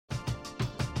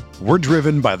We're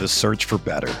driven by the search for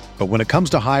better. But when it comes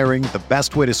to hiring, the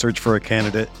best way to search for a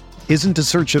candidate isn't to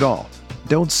search at all.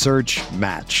 Don't search,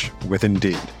 match with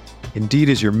Indeed. Indeed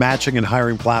is your matching and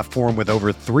hiring platform with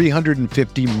over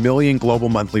 350 million global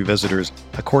monthly visitors,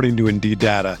 according to Indeed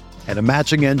data, and a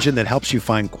matching engine that helps you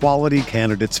find quality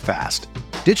candidates fast.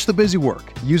 Ditch the busy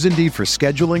work. Use Indeed for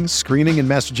scheduling, screening, and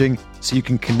messaging so you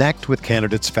can connect with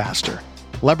candidates faster.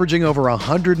 Leveraging over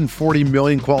 140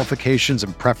 million qualifications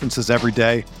and preferences every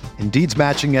day, Indeed's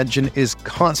matching engine is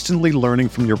constantly learning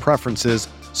from your preferences,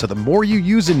 so the more you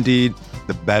use Indeed,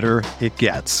 the better it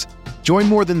gets. Join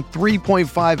more than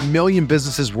 3.5 million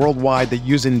businesses worldwide that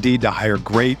use Indeed to hire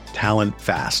great talent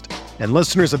fast. And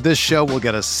listeners of this show will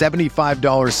get a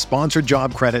 $75 sponsored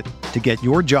job credit to get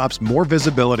your jobs more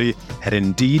visibility at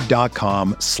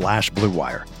Indeed.com/Blue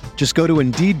Wire. Just go to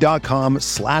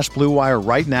Indeed.com/Blue Wire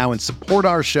right now and support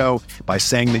our show by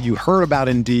saying that you heard about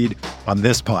Indeed on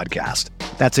this podcast.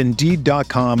 That's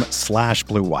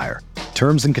Indeed.com/Blue Wire.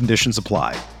 Terms and conditions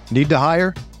apply. Need to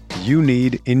hire? You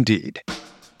need Indeed.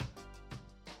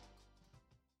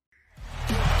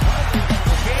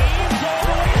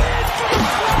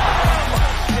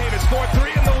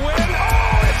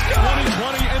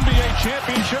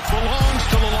 Championship belongs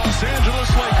to the Los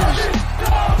Angeles Lakers.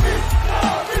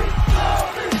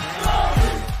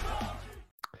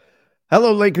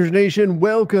 Hello, Lakers Nation.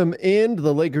 Welcome into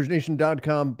the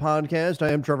LakersNation.com podcast.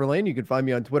 I am Trevor Lane. You can find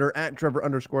me on Twitter at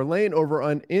Trevor_Lane, over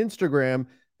on Instagram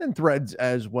and Threads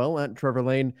as well at Trevor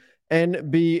Lane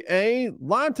NBA.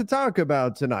 Lot to talk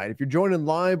about tonight. If you're joining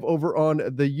live over on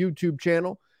the YouTube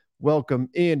channel, welcome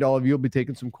in. All of you will be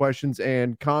taking some questions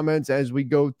and comments as we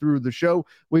go through the show.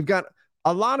 We've got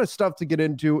a lot of stuff to get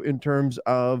into in terms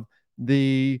of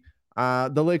the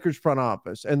Lakers front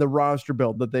office and the roster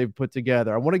build that they've put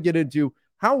together. I want to get into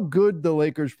how good the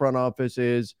Lakers front office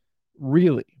is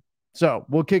really. So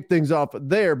we'll kick things off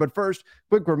there. But first,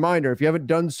 quick reminder, if you haven't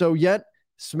done so yet,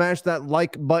 smash that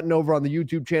like button over on the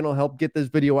YouTube channel. Help get this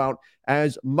video out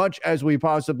as much as we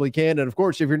possibly can. And of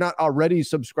course, if you're not already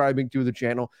subscribing to the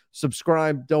channel,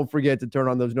 subscribe. Don't forget to turn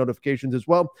on those notifications as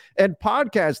well. And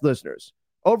podcast listeners,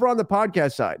 over on the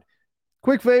podcast side,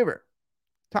 quick favor,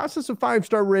 toss us a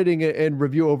 5-star rating and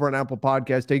review over on Apple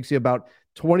Podcasts. Takes you about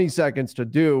 20 seconds to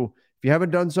do. If you haven't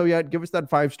done so yet, give us that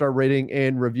 5-star rating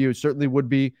and review. Certainly would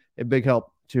be a big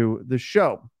help to the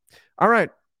show. All right,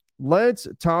 let's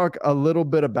talk a little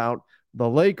bit about the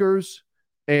Lakers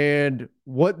and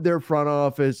what their front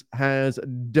office has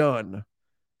done,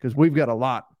 because we've got a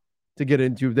lot to get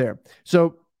into there.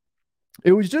 So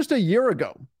it was just a year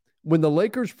ago when the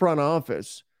Lakers front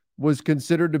office was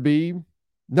considered to be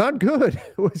not good.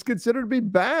 It was considered to be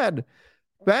bad.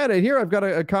 And here I've got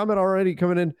a comment already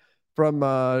coming in from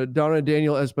Donna and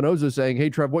Daniel Espinoza saying, hey,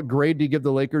 Trev, what grade do you give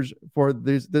the Lakers for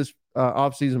this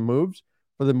offseason moves,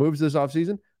 for the moves this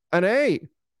offseason? An A.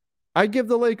 I give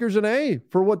the Lakers an A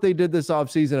for what they did this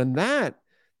offseason. And that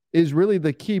is really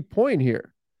the key point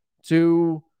here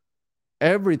to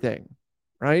everything,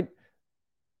 right?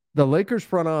 The Lakers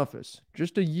front office,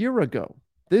 just a year ago,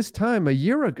 this time a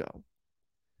year ago,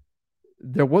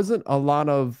 there wasn't a lot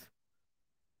of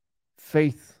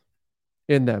faith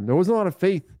in them. There wasn't a lot of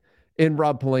faith in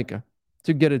Rob Pelinka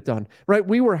to get it done, right?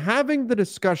 We were having the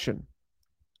discussion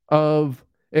of,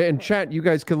 and chat, you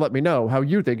guys can let me know how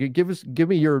you think. Give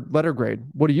me your letter grade.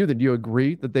 What do you think? Do you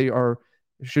agree that they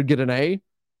should get an A,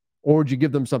 or would you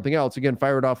give them something else? Again,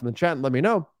 fire it off in the chat and let me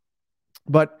know.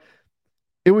 But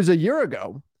it was a year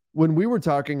ago when we were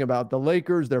talking about the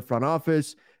Lakers, their front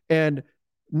office, and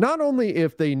not only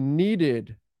if they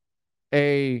needed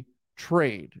a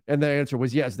trade, and the answer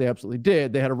was yes, they absolutely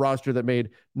did. They had a roster that made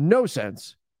no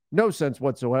sense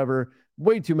whatsoever.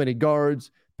 Way too many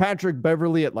guards. Patrick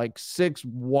Beverley at like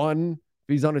 6'1", if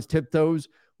he's on his tiptoes,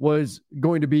 was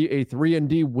going to be a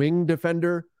 3-and-D wing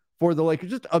defender for the Lakers.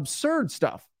 Just absurd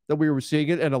stuff that we were seeing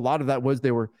it, and a lot of that was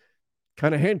they were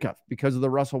kind of handcuffed because of the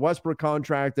Russell Westbrook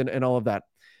contract and all of that.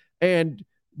 And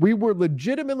we were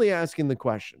legitimately asking the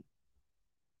question,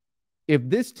 if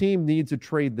this team needs a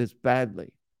trade this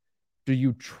badly, do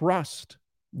you trust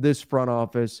this front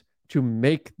office to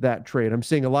make that trade? I'm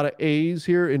seeing a lot of A's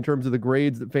here in terms of the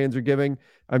grades that fans are giving.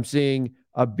 I'm seeing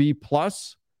a B+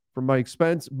 from Mike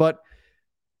Spence, but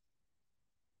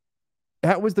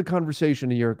that was the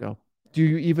conversation a year ago. Do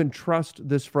you even trust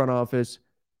this front office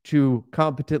to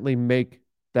competently make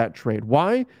that trade?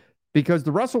 Why? Because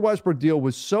the Russell Westbrook deal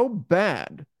was so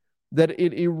bad that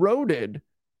it eroded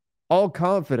all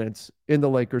confidence in the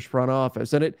Lakers front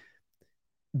office. And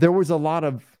there was a lot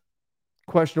of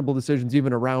questionable decisions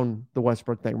even around the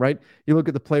Westbrook thing, right? You look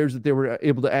at the players that they were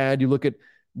able to add. You look at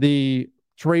the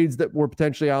trades that were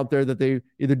potentially out there that they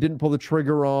either didn't pull the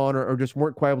trigger on or just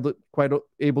weren't quite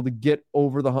able to get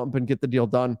over the hump and get the deal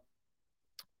done.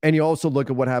 And you also look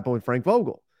at what happened with Frank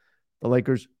Vogel. The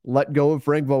Lakers let go of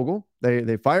Frank Vogel.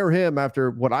 They fire him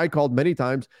after what I called many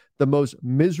times the most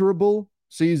miserable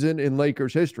season in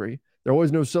Lakers history. There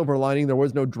was no silver lining. There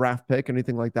was no draft pick,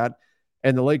 anything like that.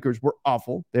 And the Lakers were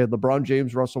awful. They had LeBron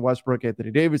James, Russell Westbrook, Anthony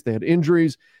Davis. They had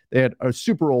injuries. They had a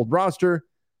super old roster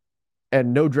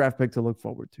and no draft pick to look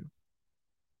forward to. It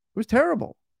was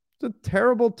terrible. It's a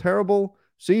terrible, terrible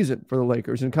season for the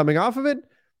Lakers. And coming off of it,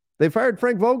 they fired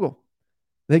Frank Vogel.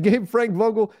 They gave Frank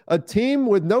Vogel a team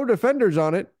with no defenders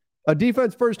on it, a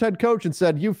defense-first head coach, and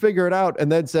said, you figure it out,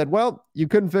 and then said, well, you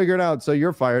couldn't figure it out, so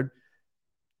you're fired.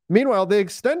 Meanwhile, they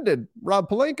extended Rob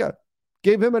Pelinka,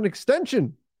 gave him an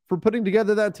extension for putting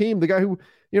together that team, the guy who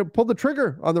pulled the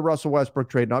trigger on the Russell Westbrook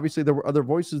trade. And obviously, there were other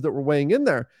voices that were weighing in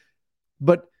there.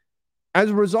 But as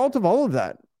a result of all of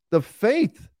that, the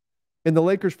faith in the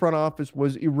Lakers front office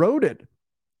was eroded.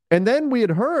 And then we had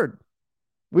heard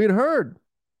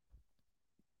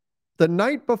the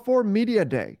night before media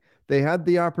day, they had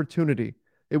the opportunity.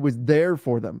 It was there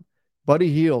for them.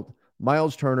 Buddy Hield,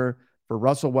 Miles Turner for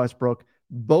Russell Westbrook,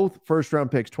 both first-round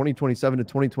picks, 2027 to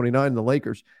 2029. The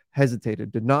Lakers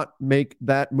hesitated, did not make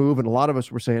that move. And a lot of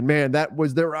us were saying, man, that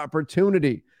was their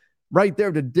opportunity right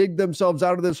there to dig themselves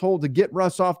out of this hole, to get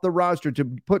Russ off the roster, to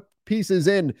put pieces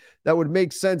in that would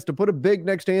make sense, to put a big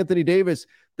next to Anthony Davis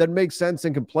that makes sense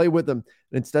and can play with them.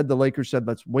 And instead, the Lakers said,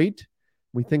 let's wait.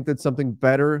 We think that something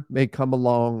better may come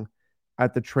along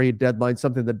at the trade deadline,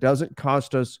 something that doesn't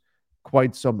cost us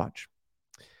quite so much.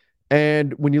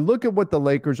 And when you look at what the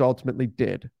Lakers ultimately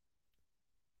did,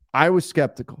 I was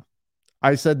skeptical.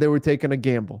 I said they were taking a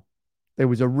gamble. There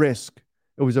was a risk.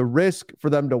 It was a risk for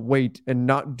them to wait and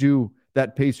not do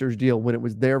that Pacers deal when it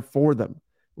was there for them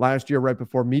last year, right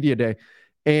before media day.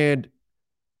 And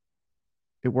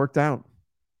it worked out.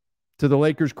 To the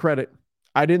Lakers' credit,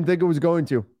 I didn't think it was going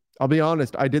to. I'll be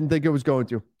honest. I didn't think it was going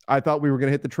to. I thought we were going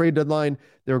to hit the trade deadline.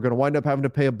 They were going to wind up having to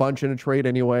pay a bunch in a trade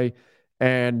anyway.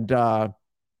 And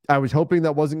I was hoping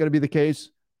that wasn't going to be the case,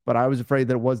 but I was afraid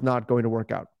that it was not going to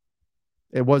work out.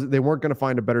 They weren't going to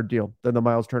find a better deal than the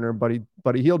Miles Turner and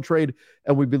Buddy Hield trade,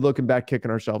 and we'd be looking back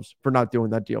kicking ourselves for not doing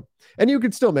that deal. And you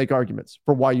could still make arguments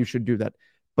for why you should do that.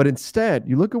 But instead,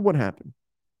 you look at what happened.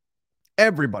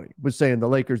 Everybody was saying the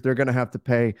Lakers, they're going to have to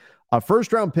pay a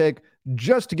first-round pick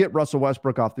just to get Russell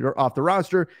Westbrook off the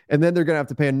roster, and then they're going to have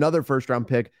to pay another first-round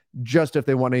pick just if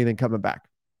they want anything coming back.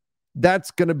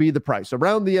 That's going to be the price.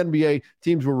 Around the NBA,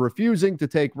 teams were refusing to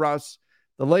take Russ.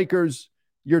 The Lakers,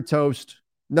 you're toast.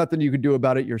 Nothing you can do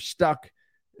about it. You're stuck,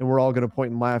 and we're all going to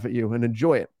point and laugh at you and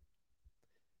enjoy it.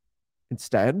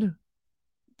 Instead,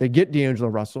 they get D'Angelo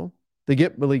Russell. They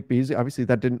get Malik Beasley. Obviously,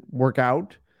 that didn't work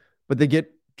out, but they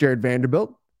get Jared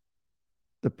Vanderbilt.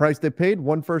 The price they paid,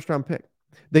 1 first-round pick.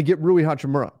 They get Rui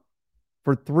Hachimura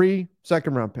for 3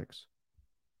 second-round picks.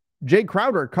 Jay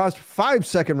Crowder cost 5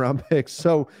 second-round picks.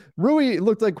 So Rui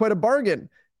looked like quite a bargain.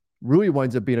 Rui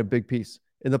winds up being a big piece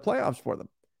in the playoffs for them.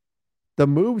 The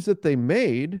moves that they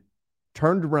made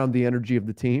turned around the energy of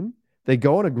the team. They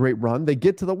go on a great run. They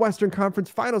get to the Western Conference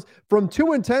Finals, from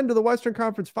 2-10 to the Western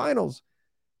Conference Finals.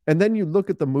 And then you look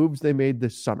at the moves they made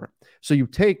this summer. So you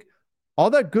take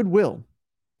all that goodwill,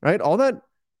 right? All that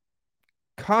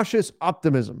cautious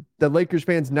optimism that Lakers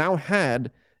fans now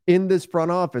had in this front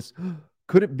office.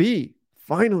 Could it be,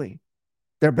 finally,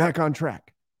 they're back on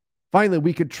track? Finally,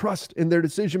 we could trust in their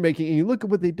decision-making. And you look at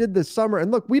what they did this summer, and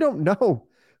look, we don't know.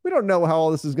 We don't know how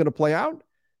all this is going to play out.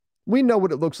 We know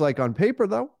what it looks like on paper,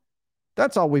 though.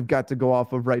 That's all we've got to go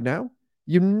off of right now.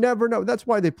 You never know. That's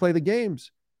why they play the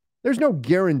games. There's no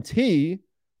guarantee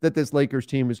that this Lakers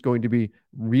team is going to be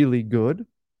really good.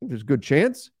 There's a good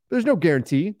chance. There's no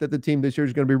guarantee that the team this year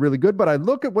is going to be really good. But I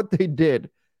look at what they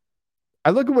did. I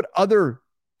look at what other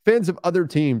fans of other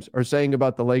teams are saying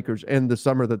about the Lakers and the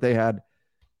summer that they had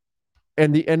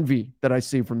and the envy that I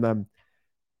see from them.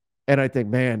 And I think,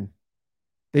 man,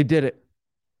 they did it.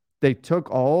 They took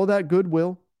all that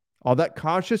goodwill, all that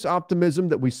cautious optimism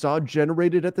that we saw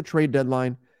generated at the trade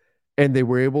deadline, and they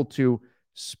were able to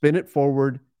spin it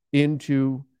forward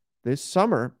into this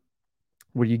summer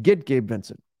where you get Gabe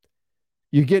Vincent.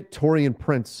 You get Taurean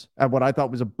Prince at what I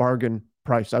thought was a bargain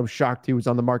price. I was shocked he was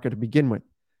on the market to begin with.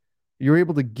 You're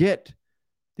able to get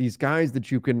these guys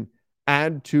that you can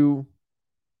add to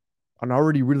an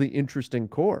already really interesting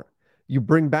core. You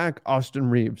bring back Austin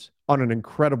Reeves on an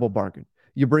incredible bargain.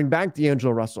 You bring back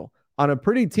D'Angelo Russell on a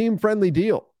pretty team-friendly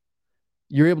deal.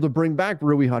 You're able to bring back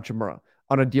Rui Hachimura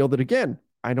on a deal that, again,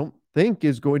 I don't think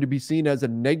is going to be seen as a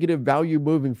negative value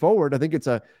moving forward. I think it's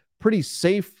a pretty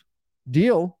safe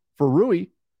deal for Rui,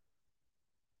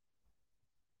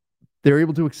 they're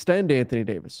able to extend Anthony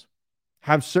Davis,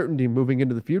 have certainty moving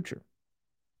into the future.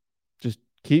 Just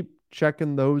keep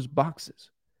checking those boxes.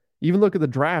 Even look at the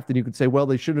draft and you could say, well,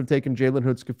 they should have taken Jalen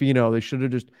Hood-Schifino. They should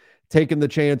have just taken the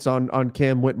chance on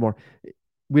Cam Whitmore.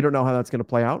 We don't know how that's going to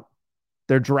play out.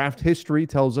 Their draft history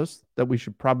tells us that we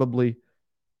should probably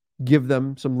give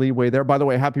them some leeway there. By the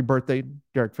way, happy birthday,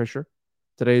 Derek Fisher.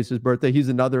 Today is his birthday. He's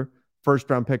another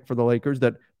first-round pick for the Lakers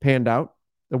that panned out.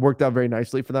 It worked out very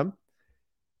nicely for them.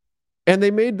 And they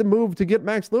made the move to get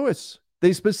Max Lewis.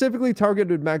 They specifically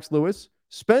targeted Max Lewis,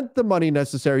 spent the money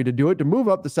necessary to do it, to move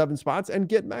up the 7 spots and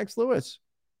get Max Lewis.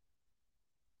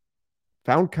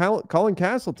 Found Colin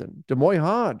Castleton, Demoy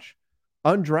Hodge,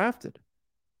 undrafted.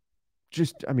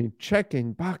 Just,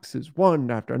 checking boxes one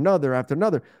after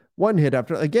another, one hit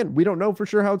after. Again, we don't know for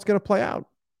sure how it's going to play out.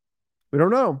 We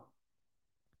don't know.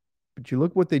 But you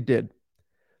look what they did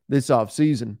this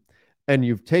offseason, and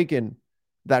you've taken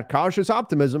that cautious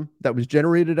optimism that was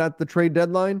generated at the trade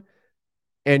deadline,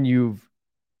 and you've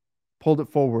pulled it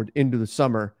forward into the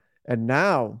summer. And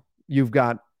now you've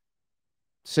got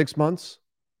 6 months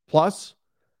plus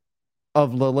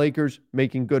of the Lakers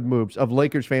making good moves, of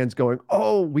Lakers fans going,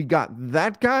 oh, we got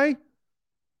that guy.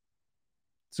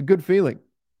 It's a good feeling.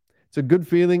 It's a good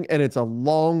feeling, and it's a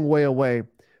long way away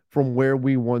from where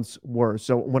we once were.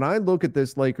 So when I look at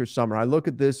this Lakers summer, I look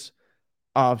at this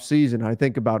offseason, I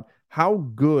think about how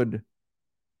good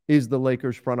is the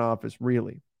Lakers front office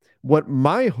really? What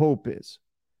my hope is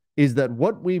that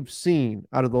what we've seen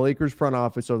out of the Lakers front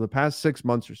office over the past 6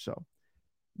 months or so,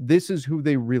 this is who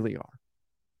they really are.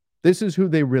 This is who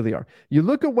they really are. You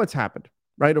look at what's happened,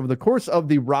 right, over the course of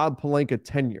the Rob Pelinka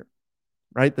tenure,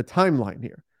 right, the timeline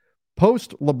here.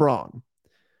 Post LeBron,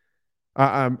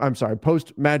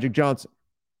 post Magic Johnson,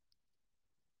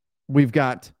 we've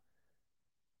got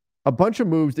a bunch of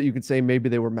moves that you could say maybe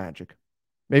they were magic.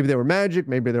 Maybe they were magic.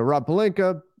 Maybe they were Rob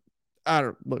Pelinka. I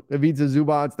don't look. Ivica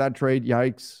Zubac, that trade,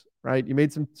 yikes, right? You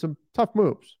made some tough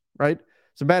moves, right?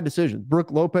 Some bad decisions. Brook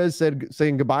Lopez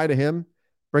saying goodbye to him,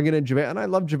 bringing in JaVale. And I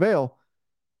love JaVale.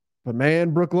 But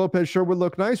man, Brook Lopez sure would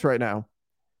look nice right now.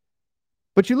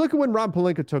 But you look at when Rob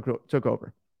Pelinka took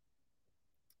over.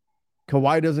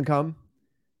 Kawhi doesn't come.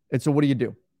 And so what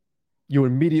do? You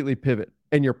immediately pivot.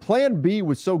 And your plan B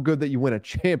was so good that you win a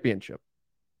championship.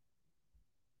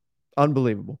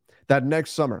 Unbelievable. That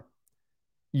next summer,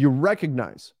 you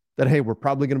recognize that, hey, we're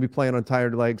probably going to be playing on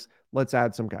tired legs. Let's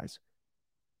add some guys.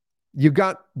 You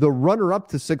got the runner-up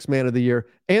to 6th man of the year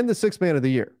and the 6th man of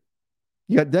the year.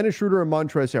 You got Dennis Schroeder and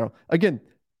Montrezl Harrell. Again,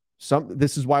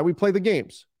 this is why we play the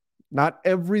games. Not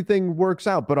everything works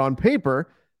out, but on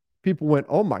paper, people went,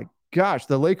 oh my gosh,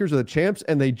 the Lakers are the champs,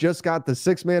 and they just got the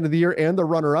 6th man of the year and the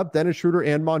runner-up, Dennis Schroeder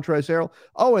and Montrezl Harrell.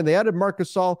 Oh, and they added Marc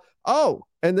Gasol. Oh,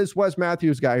 and this Wes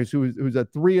Matthews guy who's a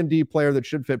 3-and-D player that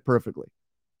should fit perfectly.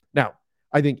 Now,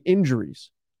 I think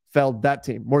injuries failed that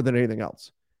team more than anything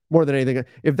else. More than anything.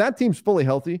 If that team's fully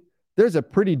healthy, there's a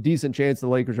pretty decent chance the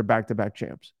Lakers are back-to-back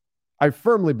champs. I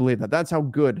firmly believe that. That's how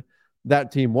good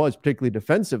that team was, particularly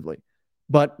defensively.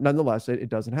 But nonetheless, it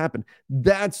doesn't happen.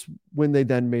 That's when they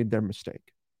then made their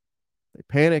mistake. They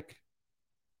panic.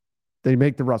 They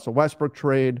make the Russell Westbrook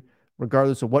trade,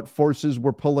 regardless of what forces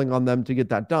were pulling on them to get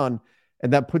that done.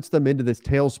 And that puts them into this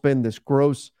tailspin, this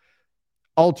gross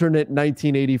alternate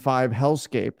 1985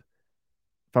 hellscape.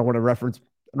 If I want to reference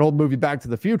an old movie, Back to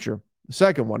the Future, the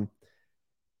second one.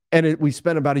 And we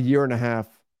spent about a year and a half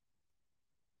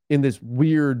in this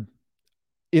weird,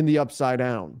 in the upside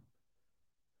down.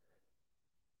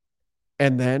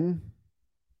 And then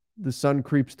the sun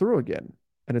creeps through again.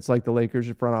 And it's like the Lakers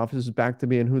front office is back to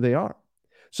being who they are.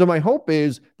 So my hope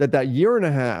is that year and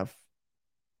a half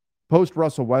post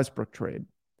Russell Westbrook trade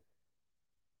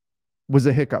was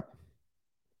a hiccup,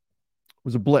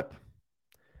 was a blip.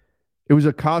 It was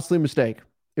a costly mistake.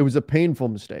 It was a painful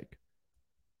mistake.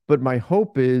 But my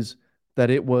hope is that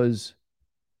it was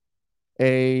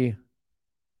a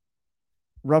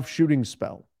rough shooting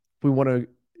spell, if we want to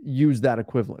use that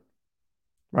equivalent,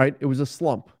 right? It was a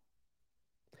slump.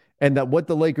 And that what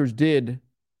the Lakers did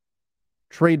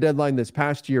trade deadline this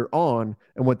past year on,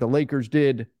 and what the Lakers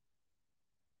did,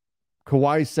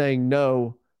 Kawhi saying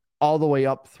no all the way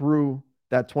up through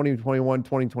that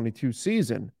 2021-2022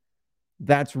 season,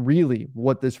 that's really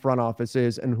what this front office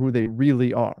is and who they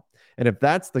really are. And if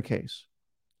that's the case,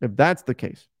 if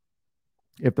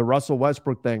the Russell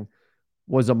Westbrook thing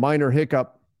was a minor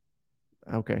hiccup,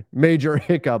 major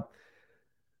hiccup,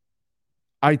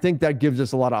 I think that gives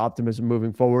us a lot of optimism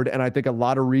moving forward. And I think a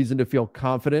lot of reason to feel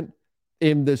confident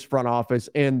in this front office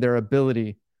and their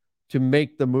ability to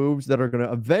make the moves that are going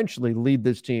to eventually lead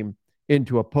this team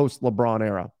into a post-LeBron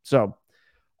era. So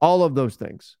all of those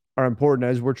things are important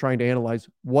as we're trying to analyze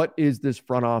what is this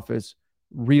front office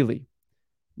really.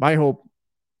 My hope,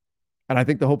 and I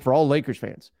think the hope for all Lakers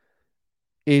fans,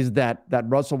 is that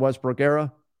Russell Westbrook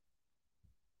era,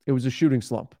 it was a shooting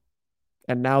slump.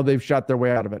 And now they've shot their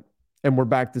way out of it. And we're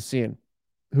back to seeing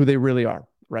who they really are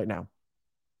right now.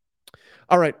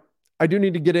 All right. I do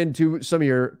need to get into some of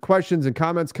your questions and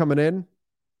comments coming in.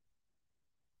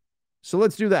 So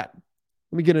let's do that.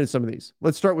 Let me get into some of these.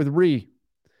 Let's start with Ree.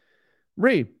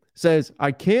 Ree says,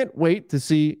 I can't wait to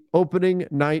see opening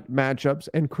night matchups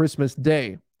and Christmas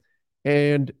Day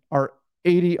and our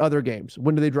 80 other games.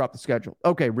 When do they drop the schedule?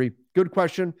 Okay, Ree, good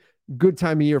question. Good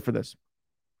time of year for this.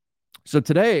 So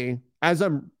today, as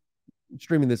I'm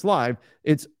streaming this live,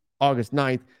 it's August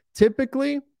 9th.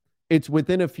 Typically, it's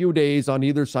within a few days on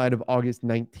either side of August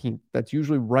 19th. That's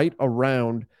usually right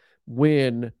around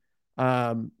when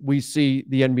we see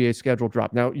the NBA schedule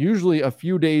drop. Now, usually a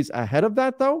few days ahead of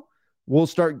that, though, we'll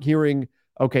start hearing,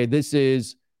 okay, this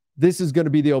is going to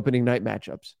be the opening night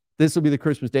matchups. This will be the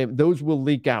Christmas Day. Those will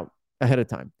leak out ahead of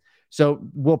time. So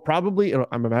we'll probably,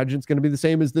 I'm imagining it's going to be the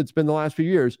same as it's been the last few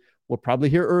years. We'll probably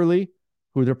hear early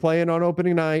who they're playing on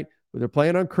opening night, who they're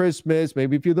playing on Christmas,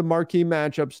 maybe a few of the marquee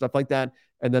matchups, stuff like that.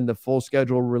 And then the full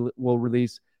schedule will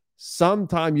release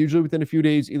sometime, usually within a few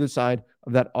days, either side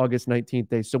of that August 19th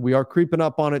day. So we are creeping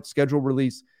up on it. Schedule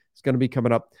release is going to be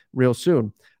coming up real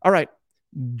soon. All right.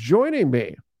 Joining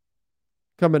me,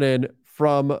 coming in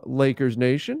from Lakers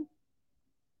Nation,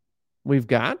 we've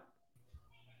got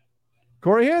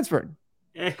Corey Hansford.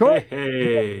 Corey.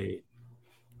 Hey.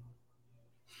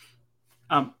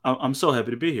 I'm so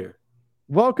happy to be here.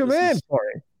 Welcome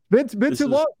Corey. It's been too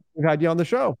long. We've had you on the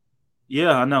show.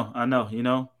 Yeah, I know. You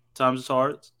know, times is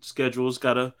hard. Schedules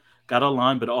gotta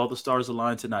align, but all the stars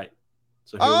align tonight.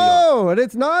 So here we are. And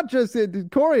it's not just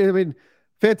Corey. I mean,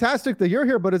 fantastic that you're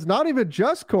here, but it's not even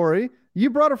just Corey. You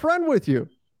brought a friend with you.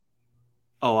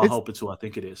 Oh, I hope it's who I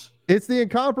think it is. It's the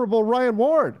incomparable Ryan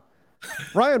Ward.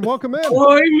 Ryan, welcome in.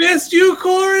 Oh, I missed you,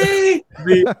 Corey.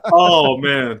 Oh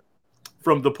man.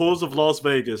 From the pools of Las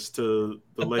Vegas to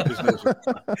the Lakers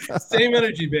Nation. Same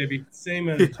energy, baby. Same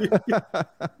energy.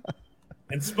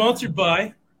 And sponsored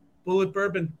by Bullet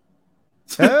Bourbon.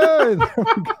 Hey, there we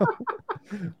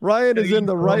go. Ryan is in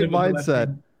the right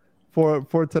mindset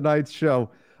for tonight's show.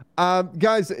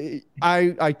 Guys,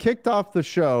 I kicked off the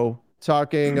show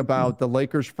talking about the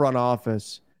Lakers front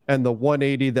office and the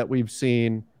 180 that we've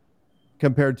seen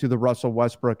compared to the Russell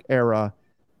Westbrook era.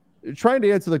 Trying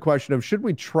to answer the question of should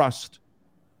we trust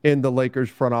in the Lakers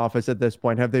front office at this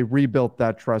point? Have they rebuilt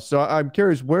that trust? So I'm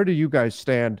curious, where do you guys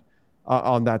stand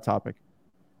on that topic?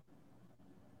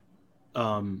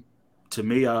 To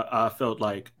me, I felt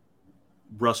like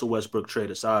Russell Westbrook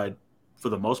trade aside, for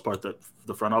the most part,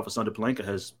 the front office under Pelinka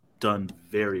has done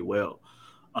very well.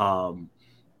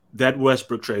 That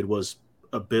Westbrook trade was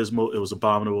abysmal. It was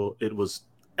abominable. It was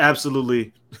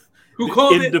absolutely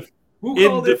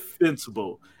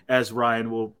indefensible, as Ryan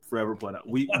will forever point out.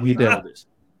 We know this.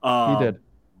 He did.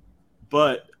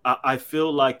 But I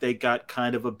feel like they got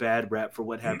kind of a bad rap for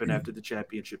what happened after the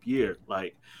championship year.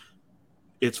 Like,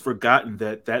 it's forgotten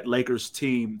that Lakers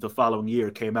team the following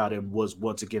year came out and was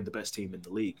once again the best team in the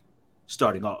league,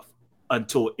 starting off,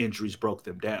 until injuries broke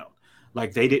them down.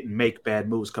 Like, they didn't make bad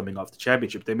moves coming off the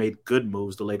championship. They made good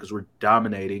moves. The Lakers were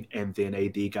dominating, and then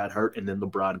AD got hurt, and then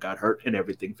LeBron got hurt, and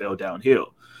everything fell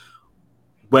downhill.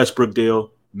 Westbrook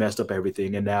deal messed up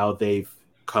everything, and now they've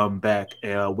come back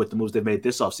with the moves they made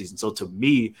this offseason. So to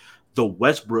me, the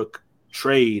Westbrook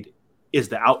trade is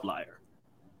the outlier.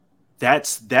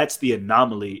 That's the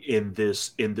anomaly in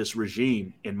this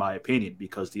regime, in my opinion,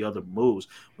 because the other moves,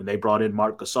 when they brought in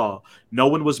Marc Gasol, no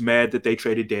one was mad that they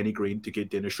traded Danny Green to get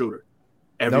Dennis Schroeder.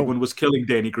 Everyone was killing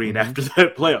Danny Green after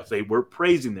that playoff. They were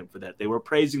praising them for that. They were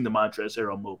praising the Montrezl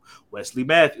Harrell move. Wesley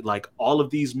Matthews, like all of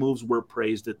these moves were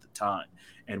praised at the time.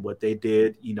 And what they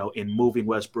did, in moving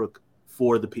Westbrook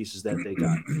for the pieces that they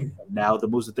got. Now the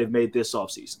moves that they've made this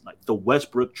offseason, like the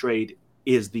Westbrook trade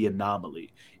is the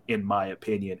anomaly, in my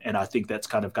opinion. And I think that's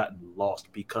kind of gotten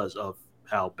lost because of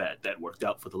how bad that worked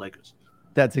out for the Lakers.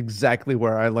 That's exactly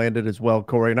where I landed as well,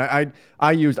 Corey. And I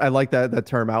like that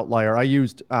term outlier. I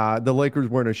used the Lakers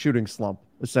were in a shooting slump,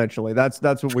 essentially. That's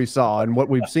what we saw, and what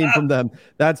we've seen from them.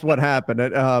 That's what happened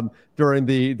during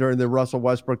the Russell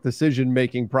Westbrook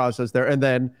decision-making process there. And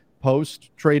then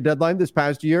post trade deadline this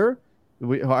past year,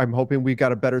 I'm hoping we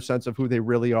got a better sense of who they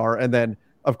really are. And then,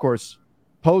 of course,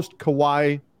 post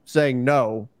Kawhi saying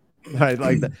no, right?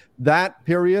 Like that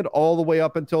period all the way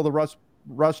up until the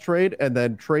Russ trade, and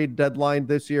then trade deadline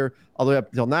this year all the way up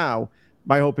until now.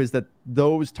 My hope is that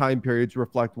those time periods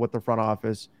reflect what the front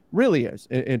office really is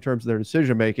in terms of their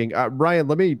decision making. Ryan,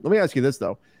 let me ask you this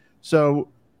though. So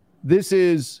this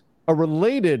is a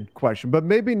related question, but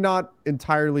maybe not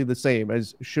entirely the same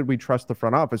as should we trust the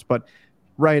front office. But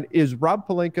Ryan, is Rob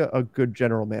Pelinka a good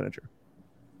general manager?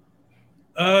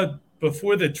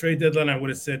 Before the trade deadline, I would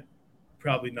have said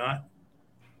probably not.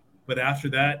 But after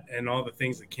that and all the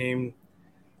things that came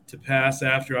to pass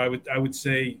after, I would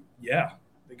say, yeah,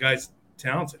 the guy's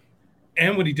talented.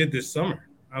 And what he did this summer,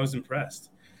 I was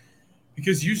impressed.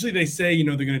 Because usually they say,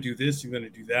 they're going to do this, you're going to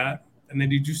do that, and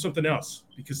then you do something else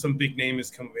because some big name has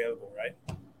come available, right?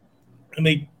 And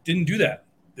they didn't do that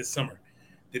this summer.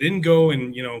 They didn't go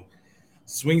and,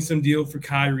 swing some deal for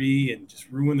Kyrie and just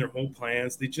ruin their whole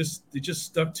plans. They just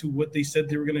stuck to what they said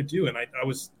they were going to do, and I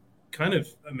was kind of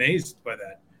amazed by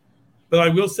that. But I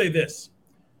will say this.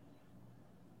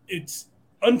 It's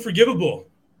unforgivable.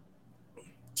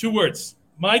 2 words.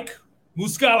 Mike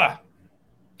Muscala.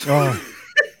 Oh.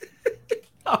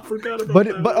 I forgot about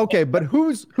that. But okay, but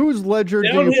whose ledger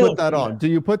do you put that on? Do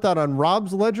you put that on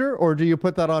Rob's ledger or do you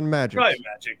put that on Magic? Probably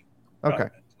Magic. Okay.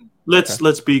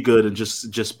 Let's be good and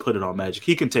just put it on Magic.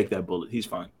 He can take that bullet. He's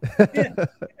fine. Yeah.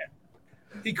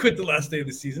 He quit the last day of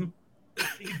the season.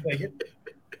 He can take it.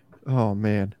 Oh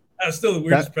man. That was still the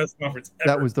weirdest press conference ever.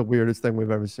 That was the weirdest thing we've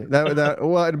ever seen.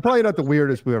 Well, probably not the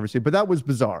weirdest we've ever seen, but that was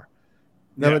bizarre.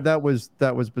 That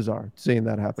was bizarre seeing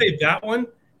that happen. Say that one,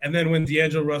 and then when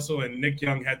D'Angelo Russell and Nick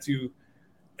Young had to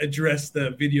address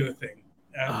the video thing,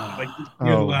 the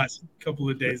last couple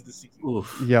of days of the season.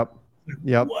 Oof. Yep.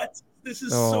 What? This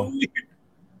is so weird.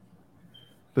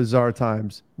 Bizarre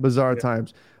times.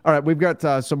 All right, we've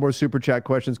got some more super chat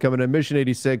questions coming in. Mission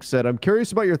 86 said, I'm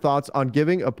curious about your thoughts on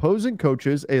giving opposing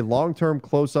coaches a long-term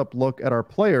close-up look at our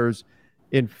players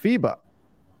in FIBA.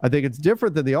 I think it's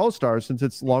different than the All-Stars since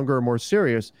it's longer and more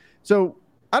serious. So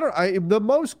the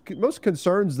most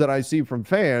concerns that I see from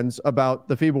fans about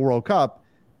the FIBA World Cup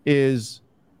is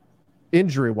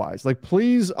injury-wise. Like,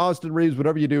 please, Austin Reeves,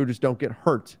 whatever you do, just don't get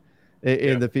hurt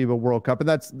in the FIBA World Cup. And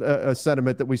that's a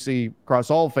sentiment that we see across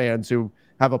all fans who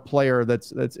have a player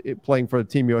that's playing for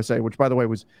Team USA, which, by the way,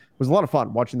 was a lot of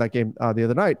fun watching that game the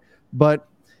other night. But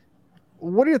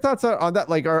what are your thoughts on that?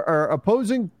 Like, are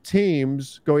opposing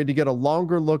teams going to get a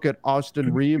longer look at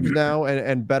Austin Reeves now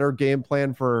and better game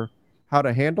plan for how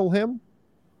to handle him?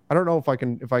 I don't know if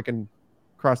I can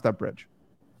cross that bridge.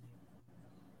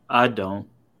 I don't.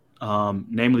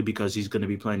 Namely because he's going to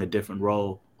be playing a different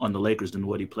role on the Lakers than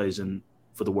what he plays in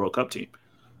for the World Cup team.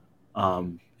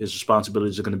 His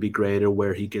responsibilities are going to be greater.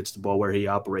 Where he gets the ball, where he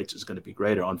operates is going to be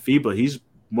greater. On FIBA, he's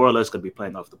more or less going to be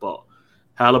playing off the ball.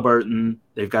 Halliburton,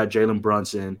 they've got Jalen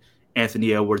Brunson,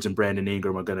 Anthony Edwards, and Brandon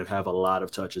Ingram are going to have a lot of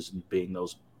touches and being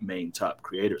those main top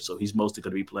creators. So he's mostly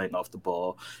going to be playing off the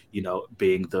ball,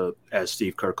 being the, as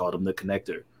Steve Kerr called him, the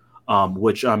connector.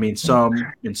 Which, I mean,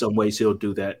 in some ways he'll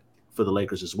do that for the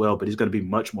Lakers as well, but he's going to be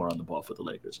much more on the ball for the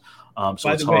Lakers. So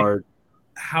it's hard.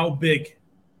 How big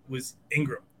was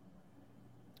Ingram?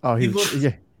 Oh, he looked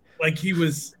like he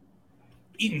was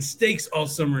eating steaks all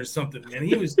summer or something, man.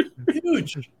 He was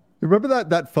huge. Remember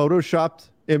that photoshopped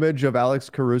image of Alex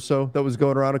Caruso that was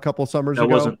going around a couple summers ago?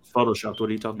 That wasn't photoshopped. What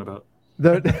are you talking about?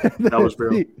 That was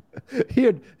real. He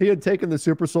had taken the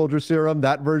super soldier serum,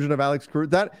 that version of Alex Caruso.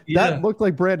 That looked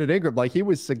like Brandon Ingram. Like, he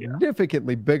was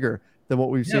significantly bigger than what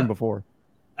we've seen before.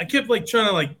 I kept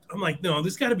I'm like, no,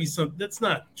 there's got to be something. That's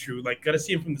not true. Like, got to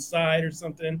see him from the side or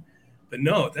something. But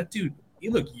no, that dude, he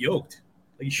looked yoked.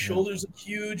 Like, his shoulders look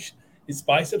huge. His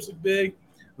biceps look big.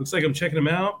 Looks like I'm checking him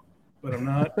out, but I'm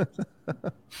not.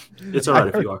 It's all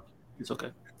right if you are. It's okay.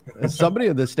 Somebody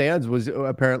in the stands was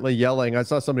apparently yelling. I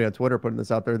saw somebody on Twitter putting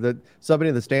this out there that somebody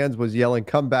in the stands was yelling,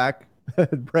 "Come back,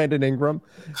 Brandon Ingram,"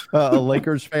 a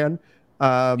Lakers fan.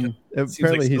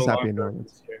 Apparently he's happy in New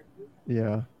Orleans.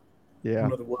 Yeah.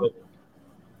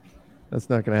 That's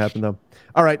not going to happen though.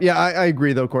 All right. Yeah, I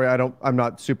agree though, Corey. I'm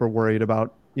not super worried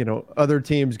about, other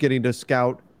teams getting to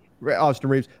scout Austin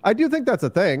Reeves. I do think that's a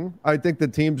thing. I think the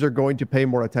teams are going to pay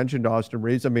more attention to Austin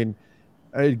Reeves. I mean,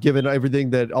 given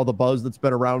everything all the buzz that's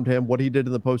been around him, what he did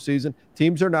in the postseason,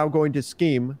 teams are now going to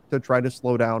scheme to try to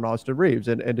slow down Austin Reeves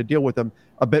and to deal with him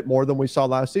a bit more than we saw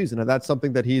last season. And that's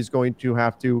something that he's going to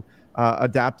have to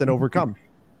adapt and overcome.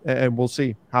 And we'll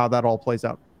see how that all plays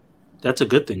out. That's a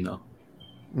good thing, though.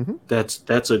 Mm-hmm.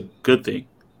 That's a good thing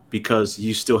because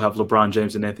you still have LeBron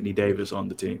James and Anthony Davis on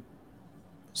the team.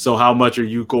 So how much are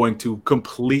you going to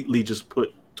completely just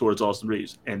put towards Austin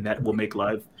Reeves? And that will make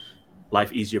life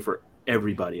easier for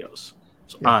everybody else.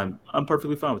 So I'm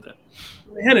perfectly fine with that.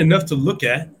 They had enough to look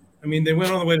at. I mean, they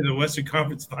went all the way to the Western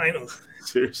Conference Finals.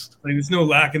 Seriously. Like, there's no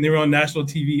lack, and they were on national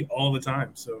TV all the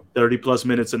time. So 30-plus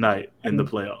minutes a night in the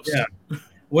playoffs. Yeah.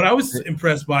 What I was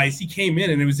impressed by is he came in,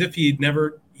 and it was as if he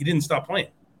didn't stop playing.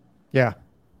 Yeah.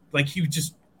 Like, he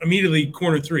just immediately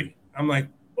corner three. I'm like,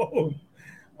 oh,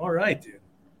 all right, dude.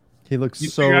 He looks You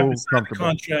so figure out the comfortable.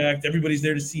 contract. Everybody's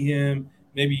there to see him.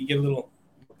 Maybe you get a little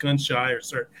gun shy or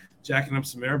start jacking up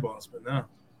some air balls, but no.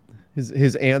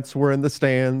 His aunts were in the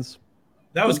stands.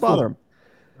 That was Didn't bother cool. him.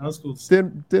 That was cool to see.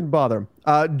 Didn't bother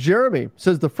him. Jeremy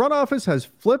says the front office has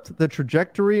flipped the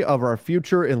trajectory of our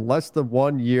future in less than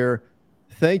 1 year.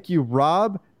 Thank you,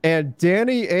 Rob and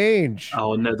Danny Ainge.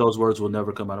 Oh, no, those words will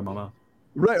never come out of my mouth.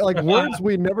 Right, like words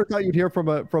we never thought you'd hear from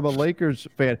a Lakers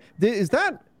fan. Is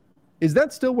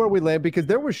that still where we land? Because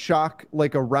there was shock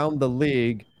like around the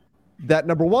league that,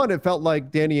 number one, it felt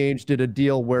like Danny Ainge did a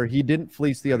deal where he didn't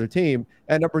fleece the other team,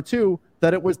 and number two,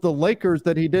 that it was the Lakers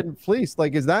that he didn't fleece.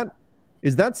 Like, is that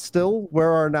still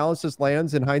where our analysis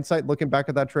lands in hindsight, looking back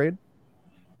at that trade?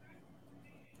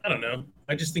 I don't know.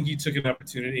 I just think you took an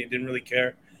opportunity and didn't really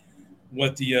care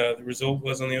what the result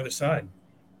was on the other side.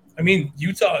 I mean,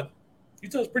 Utah's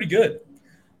pretty good.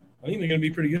 I think they're going to be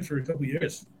pretty good for a couple of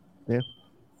years. Yeah.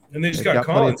 And they just They've got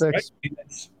got plenty of Collins. Right?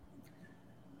 picks.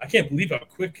 I can't believe how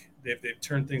quick they've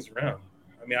turned things around.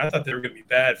 I mean, I thought they were going to be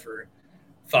bad for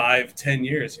 5-10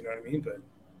 years. You know what I mean? But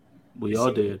We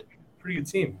all did. pretty good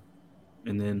team.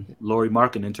 And then Lauri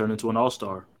Markkanen turned into an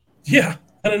all-star. Yeah,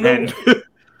 I don't know. And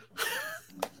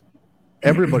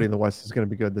Everybody in the West is going to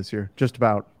be good this year. Just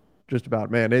about,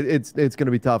 man. It's going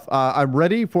to be tough. I'm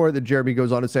ready for the. Jeremy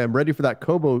goes on to say, I'm ready for that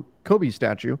Kobe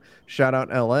statue. Shout out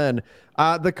LN.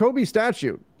 The Kobe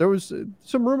statue. There was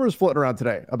some rumors floating around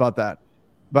today about that,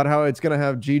 about how it's going to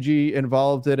have Gigi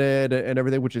involved in it and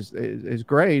everything, which is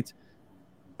great.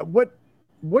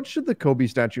 What should the Kobe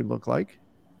statue look like?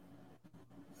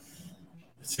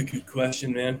 That's a good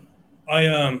question, man.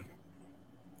 I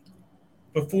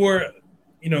before,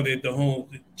 the whole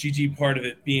GG part of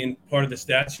it being part of the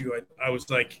statue, I was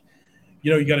like,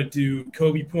 you got to do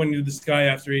Kobe pointing to the sky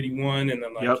after 81, and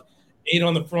then 8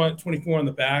 on the front, 24 on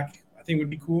the back. I think would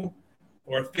be cool,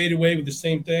 or a fade away with the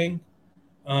same thing,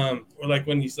 or like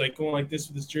when he's like going like this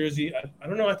with his jersey. I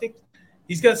don't know. I think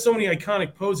he's got so many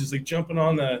iconic poses, like jumping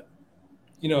on the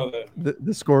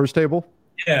scorers table.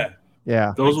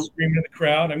 Yeah. Those like screaming at the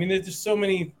crowd. I mean, there's just so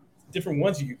many different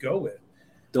ones you could go with.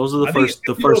 Those are the first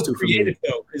two for me.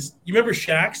 Though, because you remember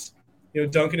Shaq's,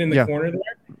 dunking in the corner there.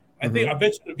 I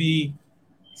bet you it'll be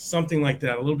something like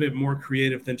that, a little bit more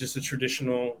creative than just a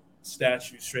traditional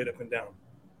statue straight up and down.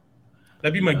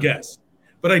 That'd be my guess.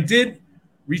 But I did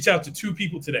reach out to 2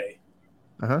 people today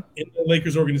in the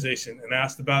Lakers organization and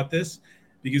asked about this,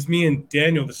 because me and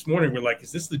Daniel this morning were like,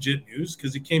 "Is this legit news?"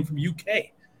 Because it came from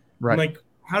UK. Right. I'm like,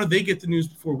 how did they get the news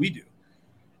before we do?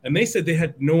 And they said they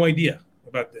had no idea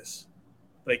about this.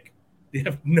 Like, they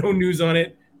have no news on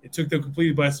it. It took them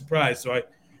completely by surprise. So I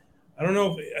don't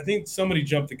know. I think somebody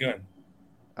jumped the gun.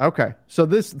 Okay. So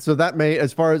that may,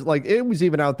 as far as like, it was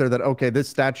even out there that, okay, this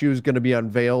statue is going to be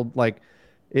unveiled. Like,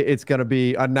 it's going to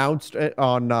be announced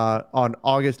on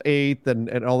August 8th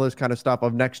and all this kind of stuff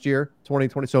of next year,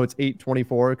 2020. So it's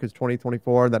 8/24 because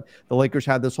 2024, that the Lakers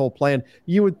had this whole plan.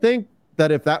 You would think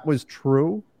that if that was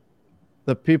true,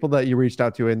 the people that you reached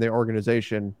out to in the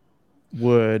organization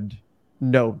would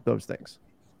know those things.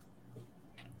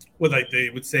 Well, like they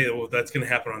would say, well, that's going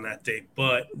to happen on that date,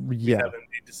 but we haven't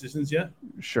made decisions yet.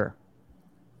 Sure.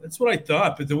 That's what I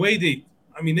thought. But the way they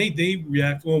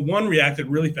react, well, one reacted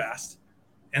really fast,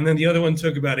 and then the other one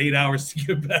took about 8 hours to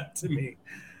get back to me.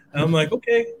 And I'm like,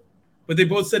 okay. But they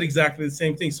both said exactly the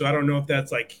same thing. So I don't know if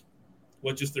that's like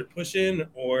what just they're pushing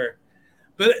or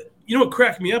 – but what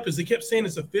cracked me up is they kept saying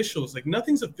it's official. It's like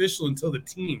nothing's official until the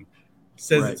team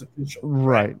says it's official.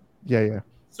 Right. Yeah.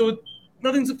 So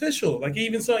nothing's official. Like, I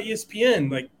even saw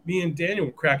ESPN, like me and Daniel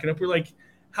were cracking up. We're like,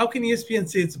 how can ESPN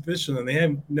say it's official? And they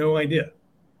have no idea.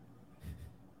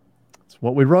 It's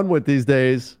what we run with these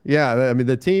days. Yeah. I mean,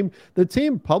 the team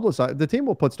publicize, the team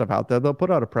will put stuff out there. They'll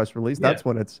put out a press release. Yeah. That's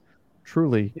when it's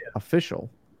truly official.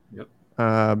 Yep.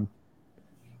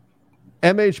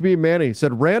 MHB Manny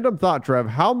said, random thought, Trev,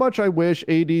 how much I wish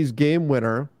AD's game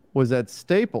winner was at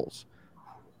Staples.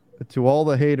 To all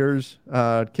the haters,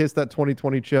 kiss that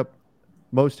 2020 chip.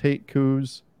 Most hate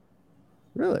coups.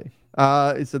 Really?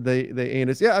 He said they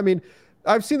anus. Yeah, I mean,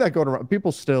 I've seen that going around.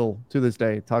 People still, to this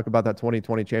day, talk about that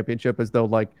 2020 championship as though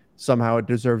like somehow it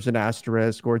deserves an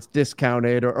asterisk or it's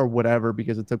discounted or whatever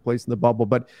because it took place in the bubble.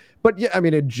 But yeah, I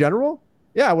mean, in general,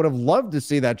 yeah, I would have loved to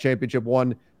see that championship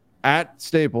won at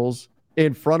Staples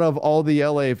in front of all the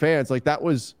LA fans. Like, that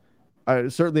was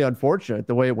certainly unfortunate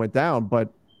the way it went down,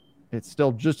 but it's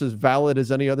still just as valid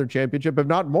as any other championship, if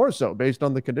not more so, based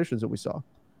on the conditions that we saw.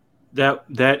 That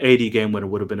AD game winner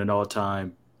would have been an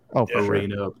all-time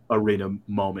arena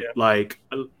moment. Yeah. Like,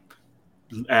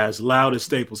 as loud as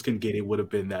Staples can get, it would have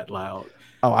been that loud.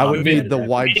 Oh, I would need the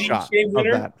wide AD's shot game of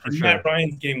winner, that for sure. Matt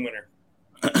Ryan's game winner.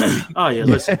 Oh yeah,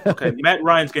 listen. Okay, Matt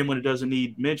Ryan's game winner doesn't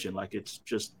need mention. Like, it's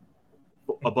just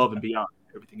above and beyond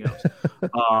everything else.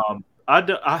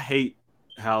 I hate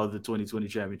how the 2020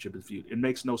 championship is viewed. It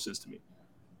makes no sense to me.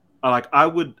 I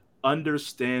would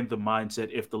understand the mindset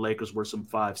if the Lakers were some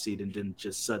 5 seed and didn't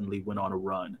just suddenly went on a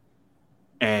run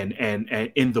and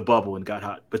in the bubble and got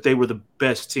hot. But they were the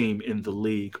best team in the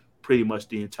league pretty much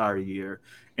the entire year.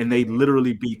 And they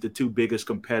literally beat the 2 biggest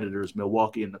competitors,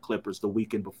 Milwaukee and the Clippers, the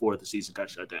weekend before the season got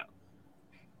shut down.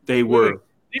 They weren't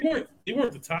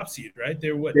the top seed, right?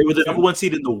 They were the number 1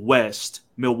 seed in the West.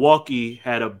 Milwaukee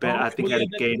had a had a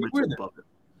game or two above them.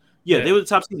 Yeah, they were the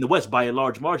top seed in the West by a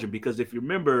large margin, because if you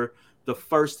remember, the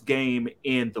first game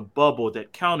in the bubble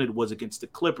that counted was against the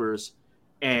Clippers,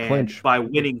 and by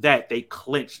winning that, they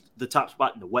clinched the top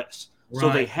spot in the West. Right. So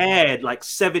they had like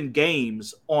 7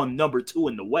 games on number 2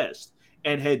 in the West,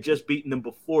 and had just beaten them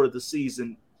before the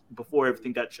season, before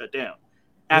everything got shut down.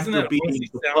 Doesn't that beating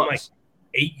the sound like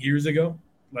 8 years ago?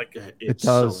 Like it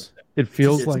does. It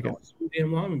feels like it. So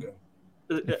damn long ago.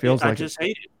 It feels like I just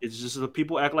hate it. It's just that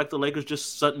people act like the Lakers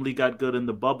just suddenly got good in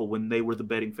the bubble when they were the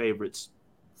betting favorites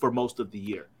for most of the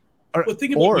year. Well,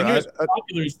 think about when you're as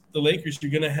popular as the Lakers,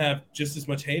 you're going to have just as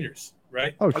much haters,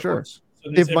 right? Oh, sure. So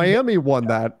if Miami won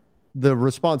that, the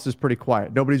response is pretty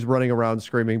quiet. Nobody's running around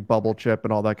screaming bubble chip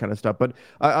and all that kind of stuff. But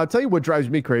I'll tell you what drives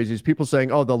me crazy is people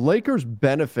saying, oh, the Lakers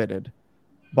benefited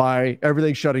by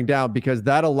everything shutting down because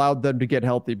that allowed them to get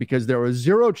healthy, because there was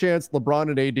zero chance LeBron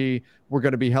and AD were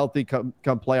going to be healthy come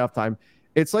playoff time.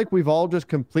 It's like we've all just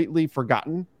completely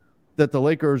forgotten that the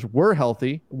Lakers were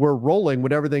healthy, were rolling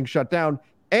when everything shut down,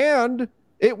 and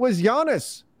it was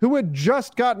Giannis who had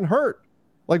just gotten hurt.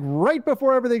 Like right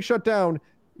before everything shut down,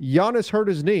 Giannis hurt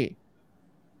his knee.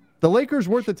 The Lakers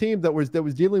weren't the team that was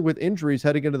dealing with injuries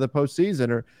heading into the postseason,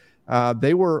 or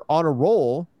they were on a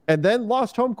roll and then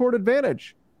lost home court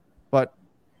advantage. But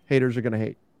haters are going to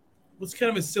hate. Well, it's kind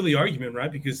of a silly argument, right?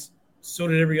 Because so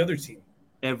did every other team.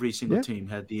 Every single team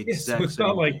had the exact so it's same.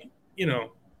 Not like,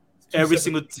 every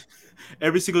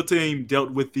single team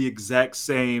dealt with the exact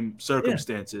same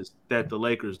circumstances that the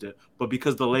Lakers did. But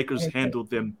because the Lakers handled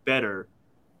them better,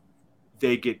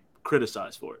 they get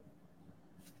criticized for it.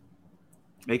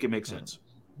 Make it make sense.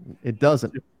 It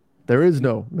doesn't. There is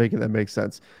no making that make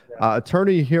sense.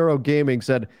 Attorney Hero Gaming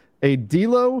said a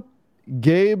D'Lo,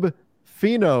 Gabe,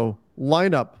 Fino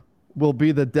lineup will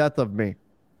be the death of me.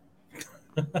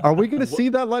 Are we going to see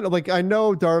that lineup? Like, I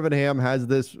know Darvin Ham has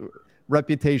this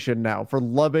reputation now for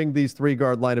loving these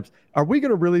 3-guard lineups. Are we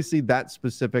going to really see that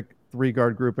specific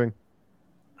 3-guard grouping?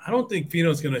 I don't think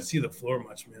Fino's going to see the floor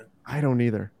much, man. I don't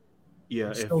either.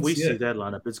 Yeah, if we see that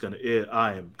lineup, it's going to.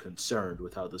 I am concerned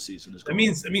with how the season is going.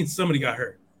 It means somebody got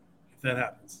hurt. If that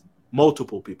happens,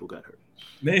 multiple people got hurt.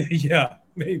 Maybe.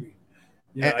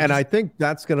 Yeah, and I think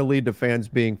that's going to lead to fans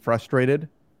being frustrated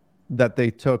that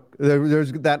they took.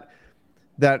 There's that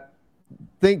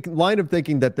line of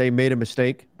thinking that they made a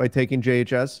mistake by taking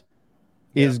JHS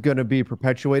is going to be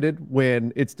perpetuated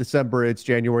when it's December, it's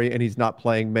January, and he's not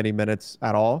playing many minutes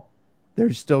at all.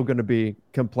 There's still going to be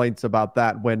complaints about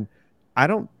that when. I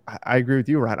agree with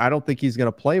you, Ryan. I don't think he's going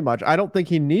to play much. I don't think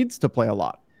he needs to play a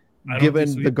lot,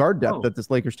 given the guard depth that this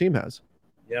Lakers team has.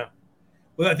 Yeah.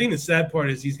 Well, I think the sad part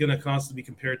is he's going to constantly be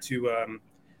compared to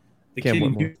the Cam kid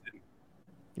Whitmore. in Houston.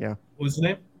 Yeah. What was his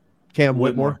name? Cam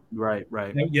Whitmore. Right.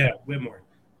 Yeah, Whitmore.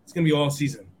 It's going to be all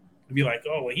season. It'll be like,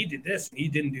 oh, well, he did this and he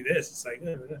didn't do this. It's like,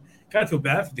 kind of feel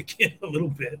bad for the kid a little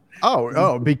bit.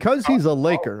 Oh, because he's a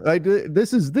Laker. Like,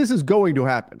 this is going to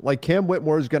happen. Like, Cam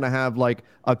Whitmore is going to have like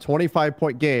a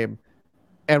 25-point game,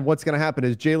 and what's going to happen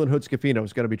is Jalen Hood-Schifino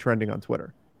is going to be trending on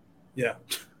Twitter. Yeah,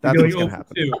 that's what's going to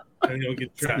happen. And he'll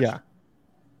get trashed.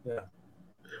 Yeah.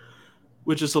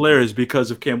 Which is hilarious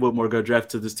because if Cam Whitmore got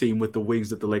drafted to this team with the wings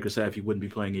that the Lakers have, he wouldn't be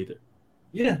playing either.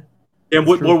 Yeah, Cam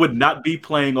Whitmore would not be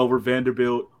playing over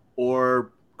Vanderbilt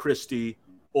or Christie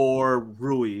or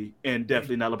Rui, and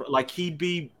definitely not LeBron. Like, he'd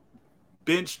be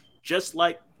benched just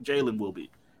like Jalen will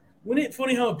be. Isn't it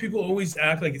funny how people always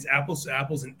act like it's apples to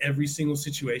apples in every single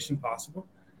situation possible?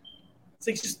 It's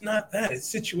like, it's just not that.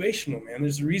 It's situational, man.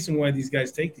 There's a reason why these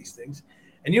guys take these things.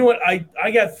 And you know what? I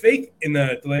got faith in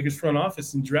the Lakers front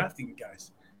office in drafting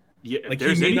guys. Yeah, like,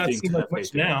 he may not seem like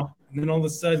much now, and then all of a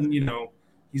sudden,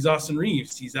 he's Austin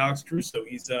Reeves, he's Alex Caruso,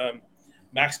 he's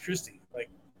Max Christie. Like,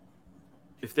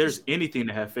 if there's anything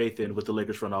to have faith in with the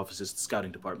Lakers front office, it's the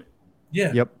scouting department.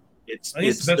 Yeah. Yep. It's I think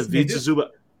it's the best thing Ivica they Zubac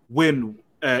when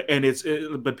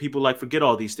and but people like forget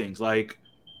all these things. Like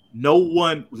no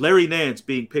one, Larry Nance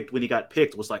being picked when he got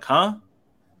picked was like, huh?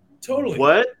 Totally.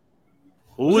 What?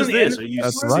 Who is Wasn't the this? end- Are you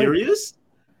That's right. serious?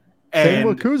 Same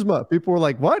with And Kuzma. People were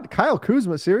like, "What? Kyle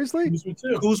Kuzma? Seriously?" Kuzma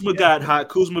too. Kuzma Yeah. got hot.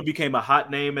 Kuzma became a hot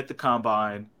name at the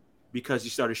combine because he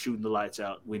started shooting the lights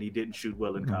out when he didn't shoot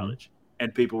well in college.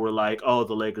 And people were like, "Oh,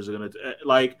 the Lakers are gonna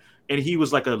like." And he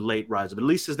was like a late riser. But at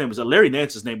least his name was Larry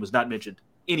Nance's name was not mentioned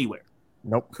anywhere.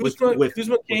 Nope. Kuzma with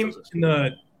came those. in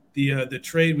the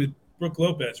trade with Brooke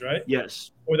Lopez, right?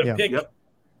 Yes. Or the Yeah. pick. Yep.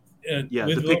 Yeah,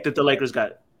 with the pick that the Lakers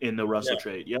got in the Russell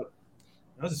trade. Yep.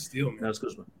 That was a steal, That man. was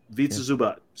Kuzma. Ivica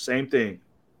Zubac, same thing.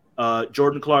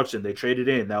 Jordan Clarkson, they traded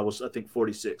in. That was, I think,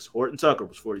 46. Horton Tucker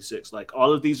was 46. Like,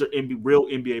 all of these are real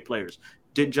NBA players.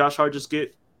 Didn't Josh Hart just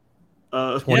get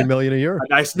 $20 million a year. a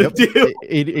nice Yep. deal?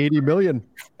 80 million.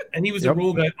 And he was a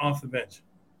role guy off the bench.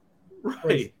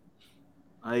 Right.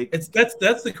 Like,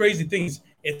 That's the crazy thing.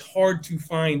 It's hard to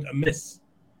find a miss,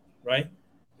 right?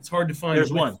 It's hard to find.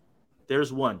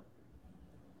 There's one.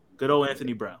 Good old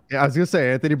Anthony Brown. Yeah, I was gonna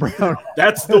say Anthony Brown.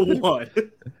 That's the one.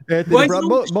 Anthony Well, Brown. he's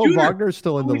Mo a shooter. Wagner's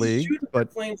still in the He's a league, shooter that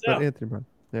but flames out. Anthony Brown.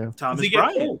 Yeah. Thomas Does he get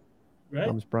Bryant. pulled, right?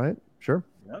 Thomas Bryant. Sure.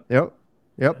 Yep.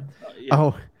 Yep. Yeah.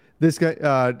 Oh, this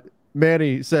guy,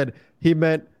 Manny said he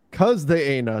meant "cause they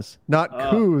ain't us," not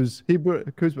Kuz.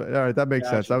 Kuzma. All right, that makes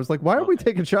sense. Gotcha. I was like, why are we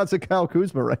taking shots at Kyle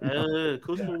Kuzma right now?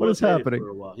 Kuzma What was is happening? For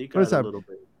a while. He What got is a happening? little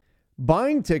bit.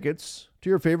 Buying tickets to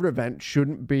your favorite event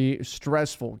shouldn't be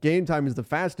stressful. Game Time is the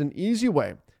fast and easy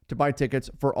way to buy tickets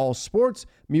for all sports,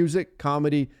 music,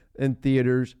 comedy, and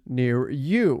theaters near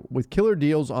you. With killer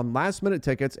deals on last-minute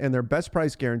tickets and their best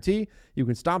price guarantee, you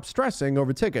can stop stressing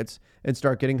over tickets and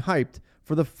start getting hyped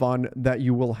for the fun that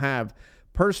you will have.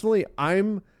 Personally,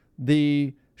 I'm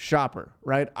the shopper,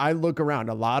 right? I look around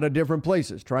a lot of different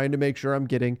places trying to make sure I'm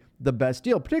getting the best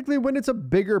deal, particularly when it's a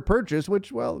bigger purchase,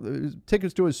 which, well,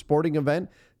 tickets to a sporting event,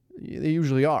 they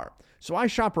usually are. So I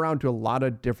shop around to a lot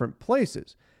of different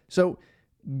places. So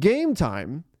Game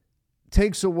Time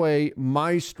takes away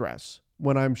my stress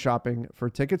when I'm shopping for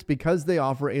tickets because they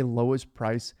offer a lowest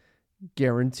price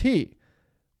guarantee,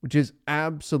 which is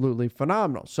absolutely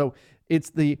phenomenal. So it's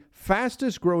the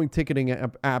fastest growing ticketing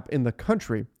app in the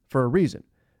country for a reason.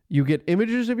 You get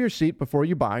images of your seat before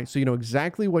you buy, so you know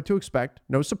exactly what to expect.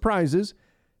 No surprises.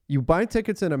 You buy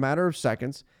tickets in a matter of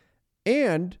seconds.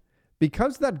 And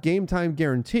because of that Game Time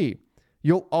guarantee,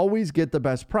 you'll always get the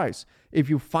best price. If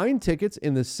you find tickets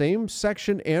in the same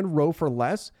section and row for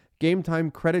less, Game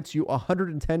Time credits you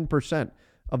 110%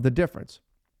 of the difference.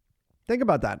 Think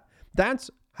about that.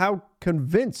 That's how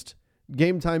convinced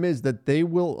Game Time is that they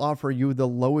will offer you the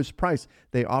lowest price.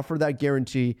 They offer that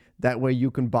guarantee. That way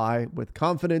you can buy with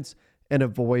confidence and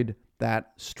avoid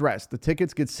that stress. The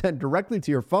tickets get sent directly to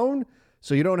your phone,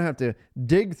 so you don't have to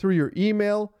dig through your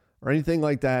email or anything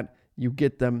like that. You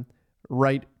get them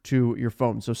right to your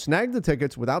phone. So snag the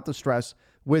tickets without the stress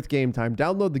with Game Time.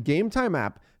 Download the Game Time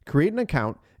app, create an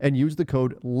account, and use the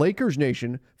code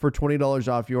LakersNation for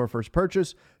 $20 off your first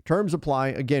purchase. Terms apply.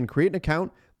 Again, create an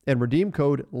account and redeem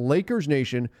code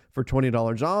LakersNation for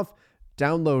 $20 off.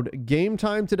 Download Game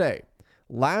Time today.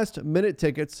 Last minute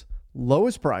tickets,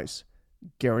 lowest price,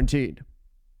 guaranteed.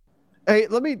 Hey,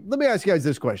 let me ask you guys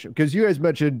this question, because you guys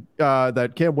mentioned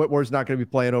that Cam Whitmore's not going to be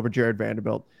playing over Jared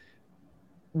Vanderbilt.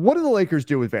 What do the Lakers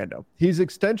do with Vando? He's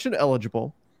extension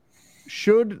eligible.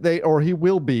 Should they, or he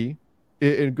will be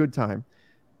in good time,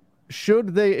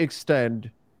 should they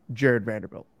extend Jared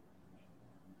Vanderbilt?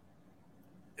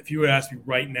 If you were to ask me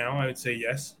right now, I would say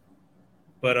yes.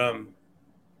 But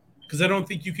because I don't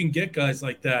think you can get guys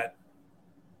like that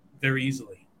very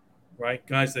easily, right?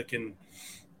 Guys that can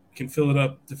fill it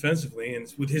up defensively.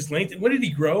 And with his length, what did he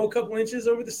grow? A couple inches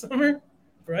over the summer,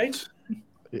 right?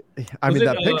 I mean,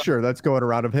 that picture that's going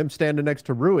around of him standing next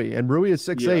to Rui, and Rui is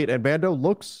 6'8", and Vando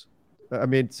looks,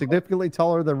 significantly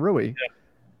taller than Rui.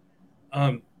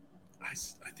 Yeah.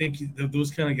 I think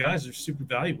those kind of guys are super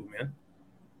valuable, man.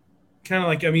 Kind of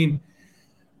like,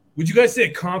 would you guys say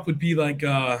a comp would be like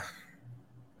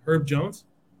Herb Jones?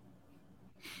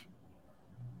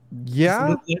 Yeah. Just a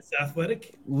little less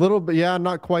athletic? Little bit, yeah,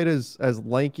 not quite as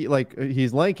lanky. Like,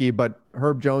 he's lanky, but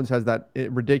Herb Jones has that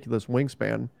ridiculous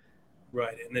wingspan.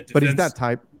 Right. And the defense, but he's that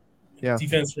type. Yeah.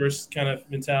 Defense first kind of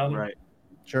mentality. Right.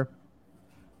 Sure.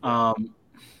 I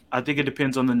think it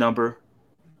depends on the number.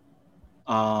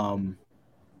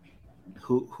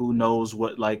 Who knows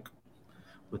what, like,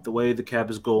 with the way the cap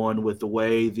is going, with the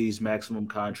way these maximum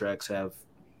contracts have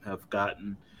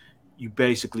gotten, you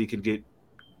basically can get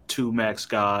 2 max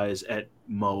guys at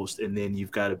most, and then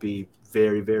you've got to be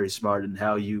very, very smart in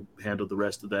how you handle the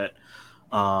rest of that.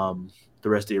 the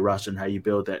rest of your roster and how you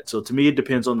build that. So to me, it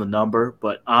depends on the number,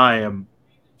 but I am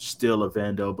still a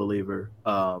Vando believer.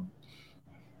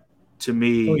 To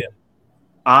me,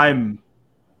 I'm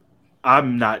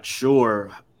not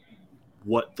sure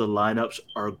what the lineups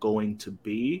are going to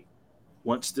be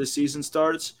once this season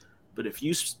starts. But if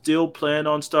you still plan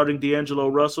on starting D'Angelo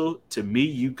Russell, to me,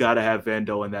 you got to have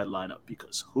Vando in that lineup,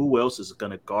 because who else is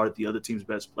going to guard the other team's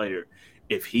best player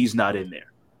if he's not in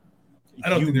there? I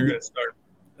don't think they're going to start.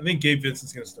 I think Gabe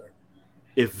Vincent's going to start.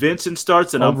 If Vincent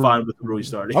starts, then I'm fine with Rui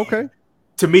starting. Okay.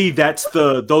 To me, those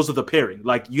are the pairing.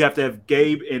 Like, you have to have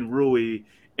Gabe and Rui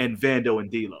and Vando and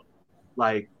D'Lo.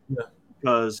 Like,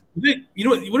 because you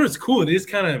know what's cool? It is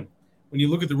kind of, when you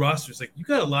look at the rosters, like, you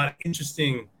got a lot of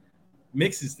interesting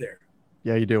mixes there.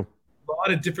 Yeah, you do. A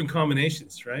lot of different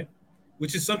combinations, right?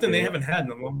 Which is something they haven't had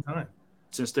in a long time.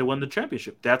 Since they won the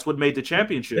championship. That's what made the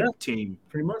championship team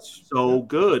pretty much so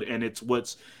good. And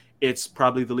it's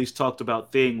probably the least talked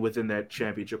about thing within that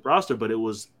championship roster, but it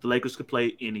was the Lakers could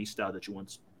play any style that you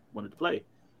wanted to play.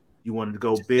 You wanted to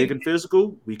go big and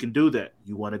physical, we can do that.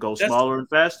 You want to go smaller and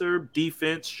faster,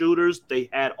 defense, shooters, they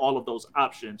had all of those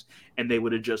options, and they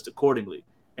would adjust accordingly.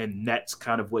 And that's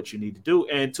kind of what you need to do.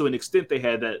 And to an extent, they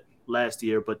had that last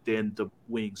year, but then the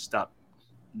wings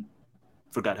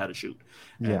forgot how to shoot.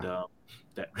 And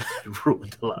that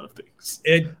ruined a lot of things.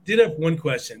 I did have one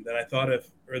question that I thought of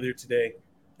earlier today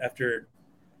after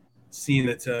seeing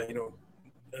that,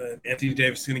 Anthony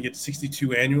Davis is going to get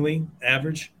 62 annually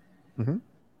average. Mm-hmm.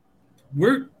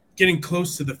 We're getting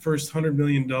close to the first $100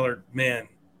 million man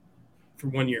for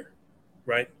 1 year,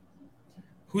 right?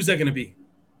 Who's that going to be?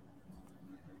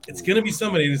 It's going to be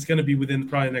somebody that's going to be within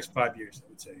probably the next 5 years, I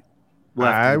would say. Well,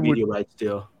 I would. Media rights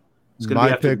deal.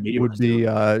 My pick would be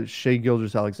Shai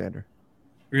Gilgeous-Alexander.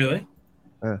 Really?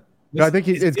 I think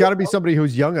it's got to be somebody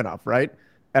who's young enough, right?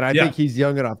 And I think he's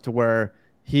young enough to where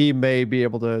he may be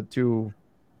able to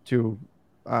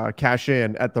cash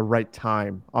in at the right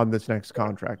time on this next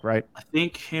contract, right? I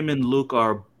think him and Luke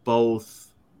are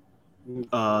both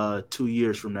 2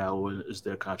 years from now is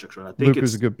their contract run. I think Luke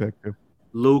is a good pick too.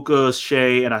 Luka,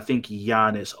 Shai, and I think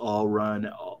Giannis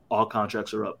all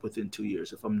contracts are up within 2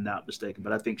 years, if I'm not mistaken.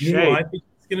 But I think Shai I think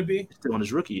it's going to be still on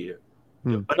his rookie year.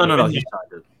 But no, he's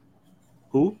signed it.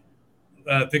 Who?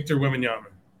 Victor Wembanyama.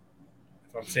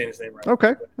 If I'm saying his name right.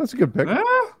 Okay, that's a good pick.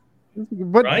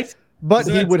 But right? But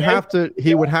he would have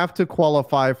to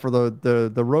qualify for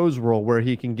the Rose Rule, where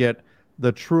he can get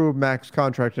the true max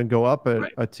contract and go up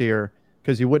a tier,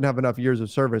 because he wouldn't have enough years of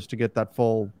service to get that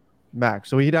full max.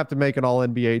 So he'd have to make an all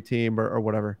NBA team or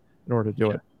whatever in order to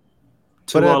do it.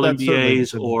 Two all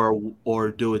NBAs or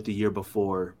do it the year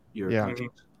before your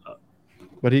contract.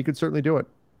 But he could certainly do it.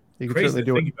 He could certainly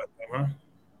do it. About that, huh?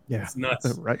 Yeah, it's nuts.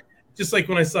 Right. Just like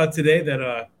when I saw today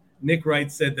that Nick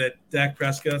Wright said that Dak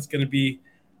Prescott's going to be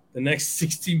the next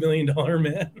 $60 million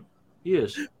man. He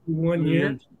is. 1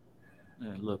 year.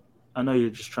 Yeah, look, I know you're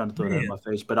just trying to throw that in my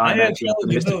face, but I'm actually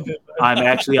optimistic. I'm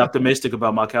actually optimistic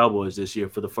about my Cowboys this year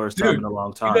for the first time in a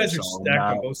long time. You guys are stacked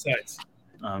on both sides.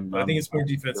 But I think it's more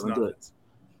defense than offense.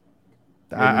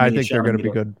 I think they're going to be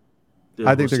good.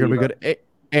 I think they're going to be good.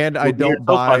 And I don't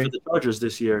buy for the Chargers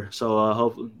this year. So I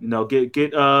hope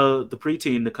get the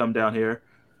preteen to come down here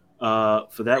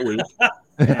for that week.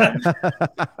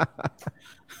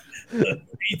 The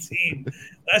preteen.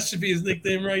 That should be his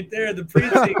nickname right there. The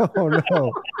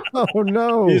preteen. Oh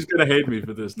no! He's gonna hate me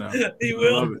for this now. He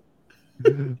will.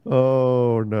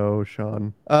 Oh no,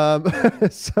 Sean.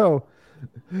 So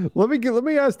let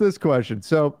me ask this question.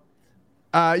 So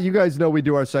you guys know we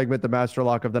do our segment, the Master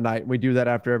Lock of the Night. We do that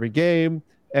after every game,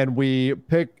 and we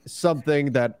pick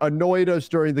something that annoyed us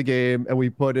during the game, and we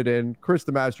put it in Chris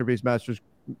the Masterpiece, Master's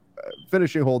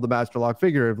finishing hold, the Master Lock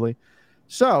figuratively.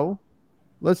 So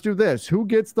let's do this. Who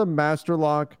gets the Master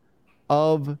Lock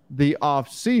of the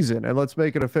off season? And let's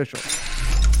make it official.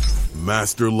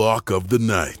 Master Lock of the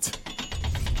Night.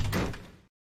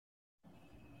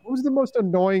 What was the most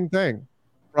annoying thing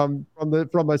from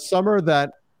a summer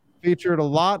that featured a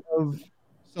lot of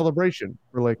celebration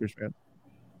for Lakers fans?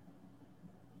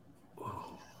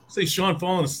 Say Sean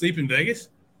falling asleep in Vegas?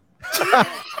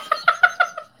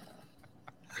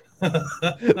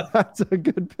 That's a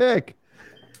good pick.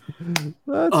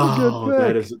 That's a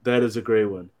good pick. That is a great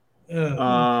one. Dude,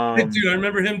 I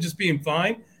remember him just being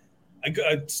fine. I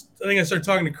think I started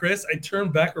talking to Chris. I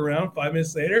turned back around 5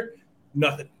 minutes later.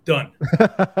 Nothing. Done.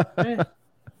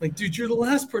 Like, dude, you're the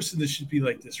last person that should be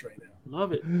like this right now.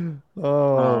 Love it.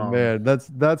 Oh man, that's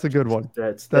a good one.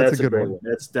 That's a good one.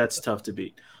 That's tough to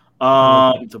beat.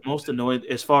 The most annoying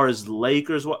as far as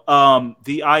Lakers,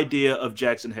 the idea of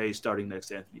Jackson Hayes starting next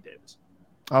to Anthony Davis.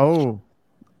 Oh,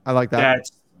 I like that.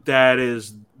 That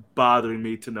is bothering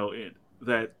me to no end.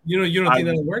 That you don't think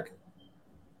that'll work?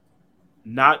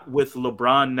 Not with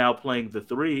LeBron now playing the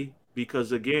 3,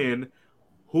 because again,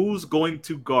 who's going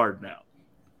to guard now?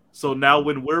 So now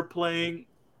when we're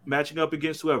matching up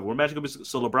against whoever,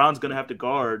 so LeBron's going to have to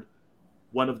guard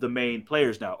one of the main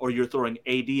players now, or you're throwing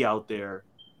AD out there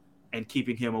and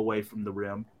keeping him away from the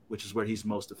rim, which is where he's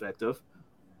most effective.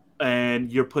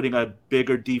 And you're putting a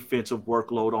bigger defensive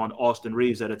workload on Austin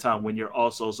Reeves at a time when you're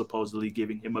also supposedly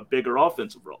giving him a bigger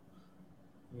offensive role.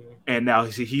 And now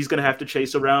he's going to have to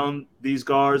chase around these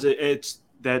guards.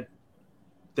 That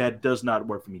does not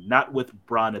work for me. Not with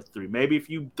Bron at 3. Maybe if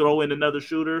you throw in another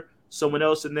shooter, someone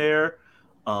else in there.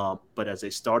 But as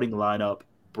a starting lineup,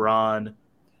 Bron,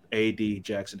 AD,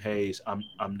 Jackson Hayes,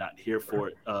 I'm not here for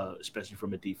it, especially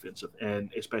from a defensive, and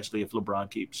especially if LeBron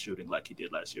keeps shooting like he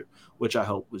did last year, which I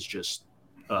hope was just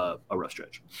a rough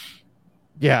stretch.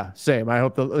 Yeah, same. I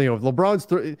hope if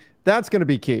LeBron's that's going to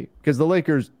be key, because the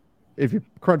Lakers, if you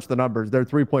crunch the numbers, their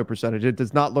 3-point percentage, it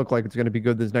does not look like it's going to be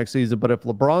good this next season. But if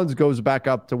LeBron's goes back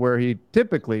up to where he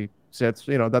typically sits,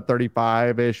 that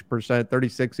 35-ish%,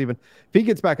 36 even, if he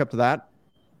gets back up to that,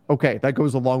 okay, that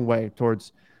goes a long way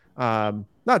towards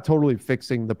not totally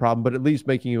fixing the problem, but at least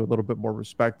making you a little bit more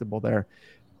respectable there.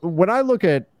 When I look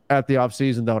at the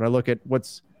offseason, though, and I look at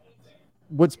what's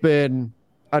been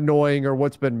annoying or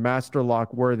what's been master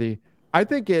lock worthy, I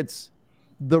think it's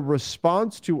the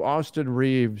response to Austin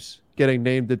Reeves getting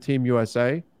named to Team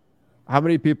USA. How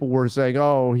many people were saying,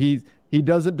 oh, he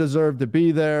doesn't deserve to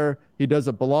be there, he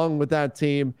doesn't belong with that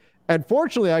team? And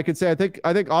fortunately, I could say I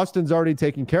think Austin's already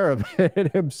taken care of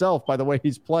it himself by the way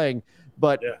he's playing.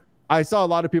 But yeah, I saw a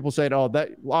lot of people saying, oh,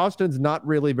 that Austin's not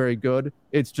really very good.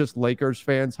 It's just Lakers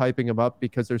fans hyping him up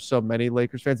because there's so many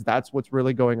Lakers fans. That's what's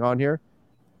really going on here.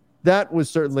 That was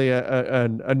certainly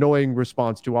an annoying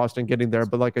response to Austin getting there.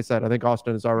 But like I said, I think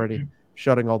Austin is already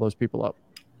shutting all those people up.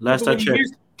 Last I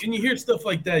checked. When you hear stuff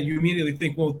like that, you immediately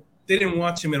think, well, they didn't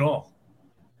watch him at all.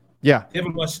 Yeah. They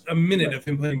haven't watched a minute of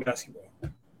him playing basketball.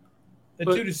 That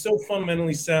dude is so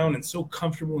fundamentally sound and so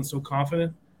comfortable and so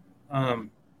confident.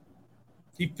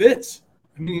 He fits.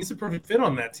 I mean, he's a perfect fit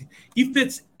on that team. He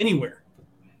fits anywhere.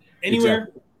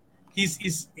 Exactly.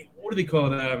 He's what do they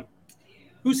call it?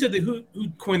 Who said that? Who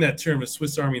coined that term? A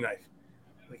Swiss Army knife,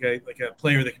 like a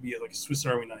player that could be like a Swiss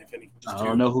Army knife. And he can just I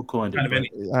don't know who coined it.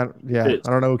 I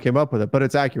don't know who came up with it, but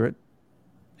it's accurate.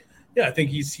 Yeah, I think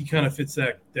he kind of fits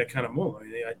that kind of mold. I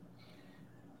mean,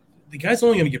 the guy's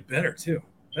only going to get better too.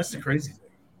 That's the crazy thing.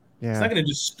 Yeah. It's not going to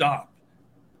just stop.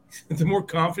 The more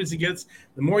confidence he gets,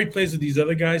 the more he plays with these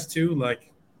other guys too.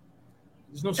 Like,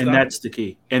 there's no stopping. And that's the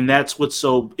key. And that's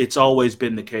it's always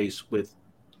been the case with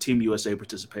Team USA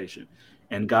participation.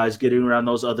 And guys getting around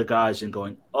those other guys and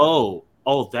going, oh,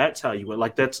 that's how you went.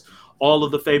 Like, that's all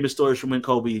of the famous stories from when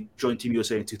Kobe joined Team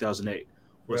USA in 2008.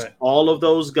 Was right. All of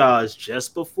those guys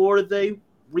just before they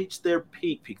reached their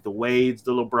peak, the Wades,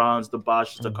 the LeBrons, the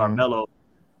Bosches, the Carmelo,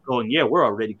 going, yeah, we're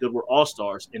already good. We're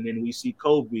all-stars. And then we see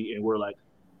Kobe and we're like,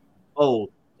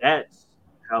 oh, that's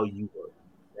how you work.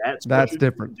 That's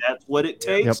different. That's what it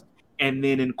takes. Yep. And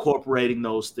then incorporating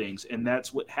those things. And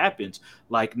that's what happens.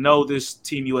 Like, no, this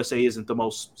Team USA isn't the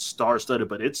most star-studded,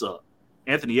 but it's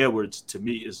Anthony Edwards, to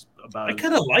me, is about. I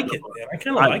kind of like it, man. I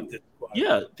kind of like it.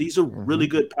 Yeah, these are really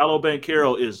good. Paolo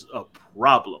Banchero is a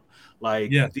problem. Like,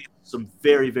 these are some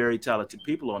very, very talented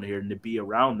people on here, and to be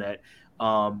around that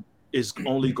is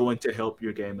only going to help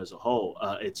your game as a whole.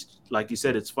 It's like you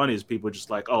said, it's funny as people are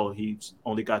just like, oh, he's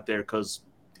only got there because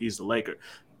he's the Laker.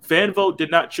 Fan vote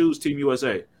did not choose Team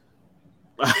USA.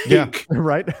 Yeah,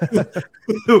 right. It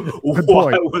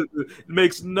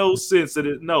makes no sense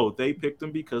that they picked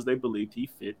him because they believed he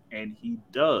fit, and he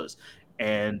does.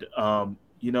 And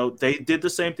they did the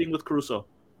same thing with Caruso.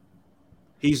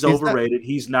 He's overrated.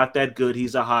 He's not that good.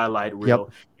 He's a highlight reel. Yep.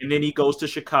 And then he goes to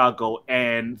Chicago,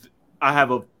 and I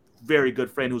have a very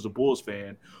good friend who's a Bulls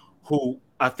fan who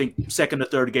I think second or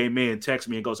third game in texts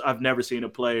me and goes, I've never seen a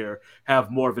player have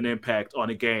more of an impact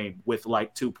on a game with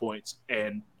like 2 points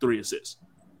and 3 assists.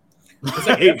 It's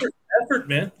like effort,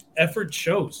 man. Effort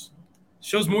shows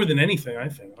more than anything, I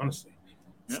think, honestly.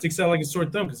 It sticks out like a sore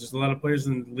thumb because there's a lot of players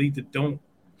in the league that don't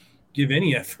give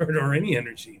any effort or any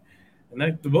energy.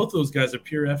 And both of those guys are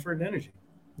pure effort and energy.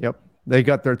 Yep. They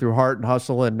got there through heart and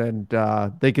hustle, and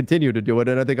they continue to do it.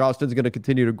 And I think Austin's going to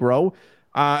continue to grow.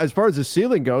 As far as the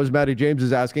ceiling goes, Matty James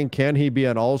is asking, can he be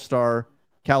an all-star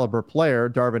caliber player?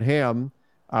 Darvin Ham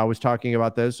was talking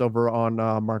about this over on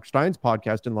Mark Stein's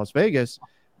podcast in Las Vegas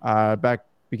back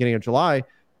beginning of July.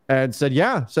 and said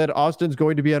Austin's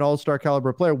going to be an all-star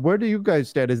caliber player. Where do you guys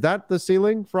stand? Is that the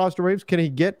ceiling for Austin Reaves? Can he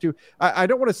get to, I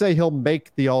don't want to say he'll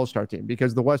make the all-star team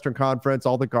because the Western Conference,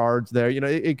 all the guards there,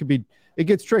 it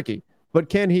gets tricky, but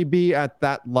can he be at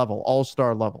that level,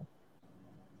 all-star level?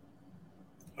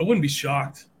 I wouldn't be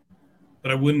shocked,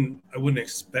 but I wouldn't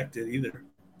expect it either. Do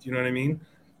you know what I mean?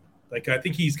 Like, I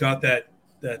think he's got that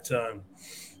the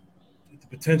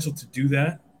potential to do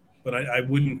that. But I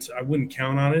wouldn't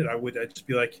count on it. I'd just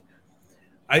be like,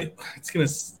 it's gonna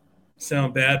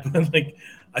sound bad, but like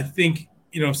I think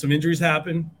if some injuries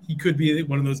happen, he could be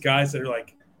one of those guys that are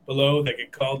like below that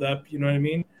get called up. You know what I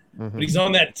mean? Mm-hmm. But he's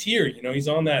on that tier. He's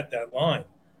on that line.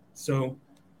 So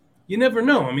you never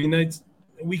know. I mean,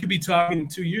 we could be talking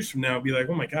 2 years from now and be like,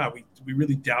 oh my God, we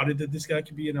really doubted that this guy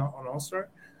could be an all-star.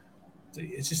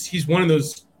 It's just he's one of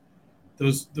those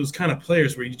kind of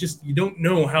players where you don't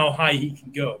know how high he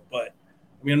can go. But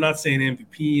I mean, I'm not saying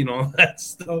MVP and all that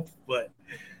stuff, but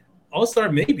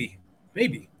all-star maybe.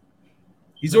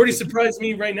 He's already surprised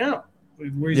me right now.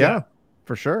 Where he's at.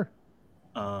 For sure.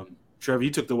 Trevor,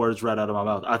 you took the words right out of my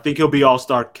mouth. I think he'll be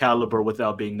all-star caliber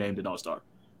without being named an all-star,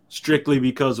 strictly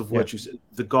because of what you said.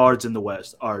 The guards in the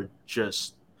West are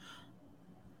just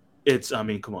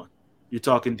come on. You're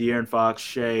talking De'Aaron Fox,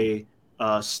 Shea,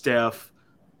 Steph,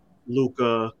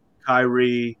 Luka,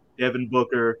 Kyrie, Devin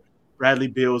Booker, Bradley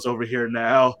Beal's over here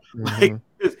now. Mm-hmm. Like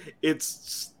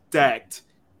it's stacked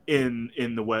in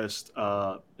the West,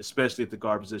 especially at the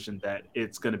guard position, that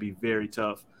it's going to be very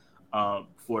tough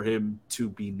for him to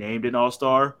be named an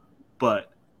all-star,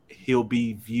 but he'll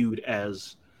be viewed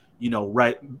as,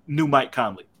 new Mike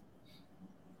Conley.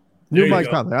 New Mike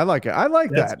Conley. I like it. I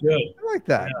like That's that. Good. I like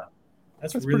that. Yeah.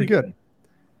 That's really pretty good.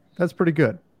 That's pretty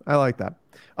good. I like that.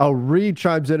 Reed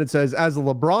chimes in and says, as a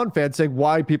LeBron fan, saying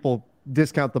why people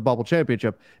discount the bubble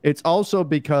championship, it's also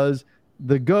because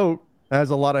the GOAT has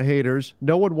a lot of haters.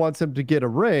 No one wants him to get a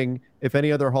ring. If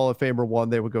any other Hall of Famer won,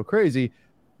 they would go crazy.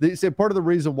 They say part of the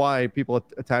reason why people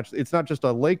attach, it's not just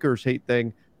a Lakers hate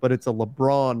thing, but it's a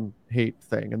LeBron hate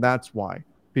thing. And that's why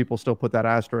people still put that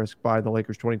asterisk by the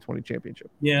Lakers 2020 championship.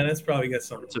 Yeah, that's probably got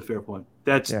something. That's a fair point.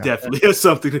 That's definitely has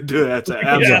something to do. That's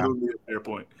absolutely a fair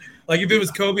point. Like if it was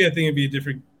Kobe, I think it'd be a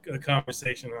different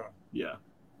conversation. Huh? Yeah.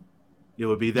 It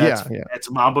would be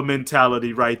that's Mamba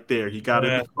mentality right there. He got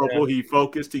in trouble. He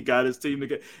focused. He got his team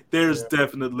together. There's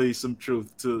definitely some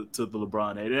truth to the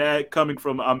LeBron. And coming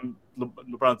from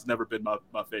LeBron's never been my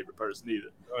favorite person either.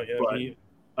 Oh, yeah,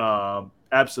 but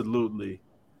absolutely,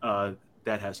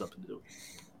 that has something to do with it.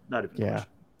 Not even much.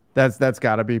 That's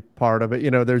got to be part of it.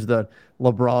 There's the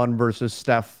LeBron versus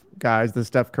Steph guys, the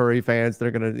Steph Curry fans. They're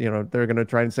gonna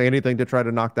try and say anything to try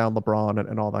to knock down LeBron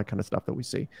and all that kind of stuff that we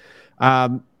see.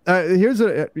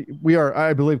 We are,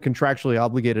 I believe, contractually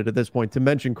obligated at this point to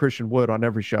mention Christian Wood on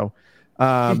every show.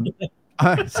 Matty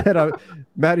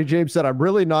James said, I'm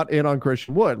really not in on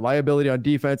Christian Wood. Liability on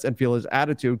defense and feel his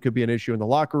attitude could be an issue in the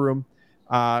locker room.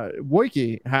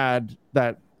 Wojcicki had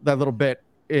that little bit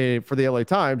for the LA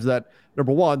Times that,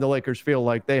 number one, the Lakers feel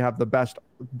like they have the best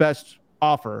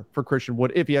offer for Christian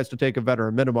Wood. If he has to take a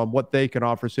veteran minimum, what they can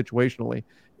offer situationally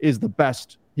is the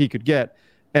best he could get.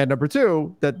 And number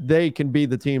two, that they can be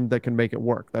the team that can make it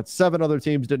work. That 7 other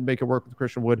teams didn't make it work with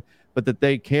Christian Wood, but that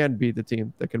they can be the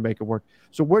team that can make it work.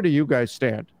 So where do you guys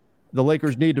stand? The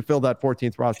Lakers need to fill that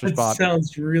 14th roster spot.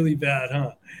 Sounds really bad,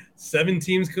 huh? 7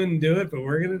 teams couldn't do it, but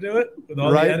we're going to do it with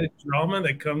all the added drama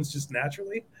that comes just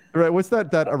naturally. Right. What's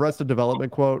that Arrested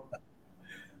Development quote?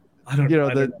 I don't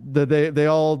know. They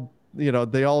all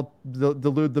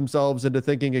delude themselves into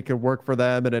thinking it can work for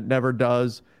them, and it never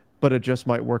does, but it just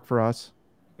might work for us.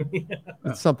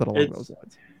 It's something along those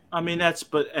lines. I mean, that's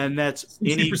 60% of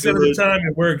the time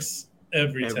it works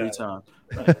every time.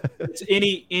 Right. It's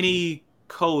any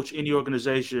coach, any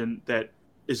organization that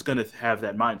is going to have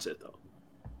that mindset, though.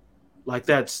 Like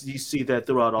you see that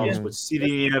throughout all this with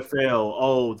CDFL.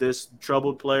 Oh, this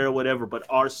troubled player, whatever. But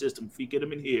our system, if we get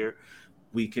him in here,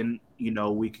 we can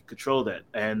control that.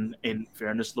 And in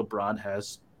fairness, LeBron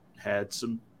has had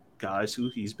some guys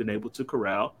who he's been able to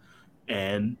corral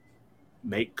and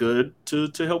make good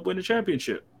to help win the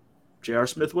championship. J.R.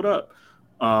 Smith, what up?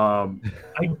 I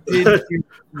did hear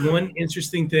one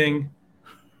interesting thing.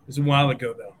 It was a while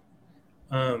ago, though.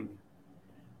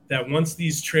 That once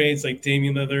these trades like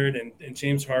Damian Lillard and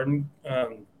James Harden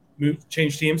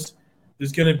change teams,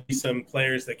 there's going to be some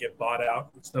players that get bought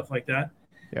out and stuff like that.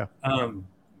 Yeah.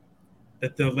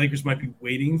 That the Lakers might be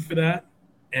waiting for that,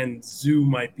 and Zoo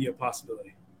might be a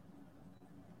possibility.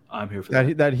 I'm here for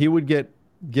that. That he would get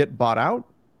bought out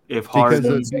if Harden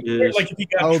if he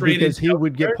got traded, because he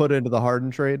would get put into the Harden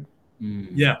trade.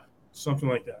 Yeah, something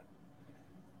like that.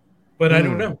 But I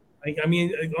don't know. I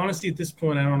mean, honestly, at this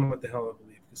point, I don't know what the hell I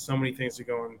believe because so many things are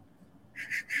going.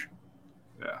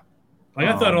 Yeah. Like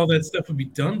I thought all that stuff would be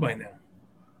done by now.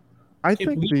 I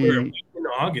Can't think believe we're in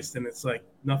August and it's like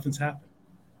nothing's happened.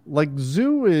 like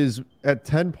Zoo is at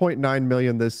 10.9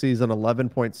 million this season,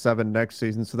 11.7 next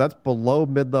season. So that's below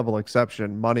mid-level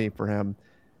exception money for him.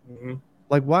 Mm-hmm.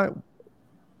 Like why?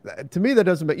 To me, that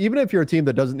doesn't. Even if you're a team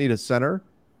that doesn't need a center,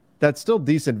 that's still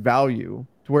decent value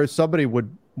to where somebody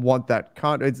would want that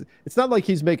it's not like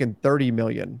he's making 30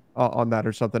 million on that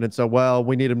or something. And so, well,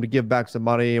 we need him to give back some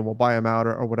money and we'll buy him out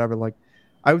or whatever. Like,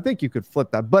 I would think you could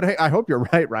flip that. But hey, I hope you're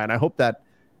right, Ryan. I hope that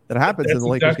happens That's and the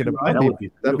Lakers exactly get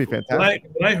right. that'd be fantastic.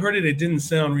 When I heard it, it didn't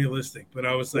sound realistic, but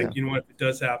I was like, you know what? If it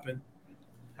does happen,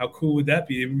 how cool would that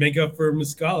be? It would make up for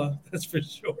Muscala, that's for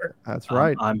sure. That's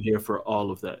right. I'm here for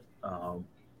all of that.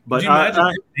 But you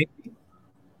imagine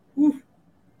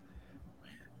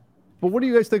but what do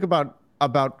you guys think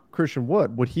about Christian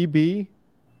Wood? Would he be?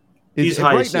 He's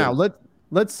high right now.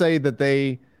 Let's say that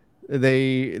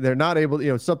they're not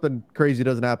able. Something crazy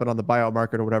doesn't happen on the buyout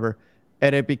market or whatever,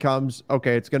 and it becomes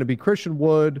okay. It's going to be Christian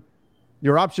Wood.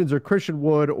 Your options are Christian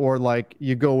Wood, or like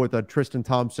you go with a Tristan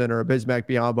Thompson or a Bismack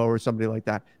Biyombo or somebody like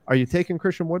that. Are you taking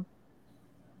Christian Wood?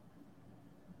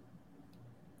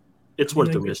 It's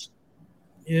worth the risk.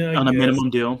 Yeah, on a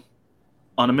minimum deal.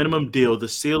 On a minimum deal, the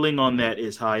ceiling on that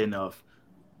is high enough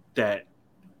that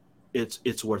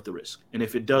it's worth the risk. And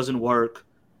if it doesn't work,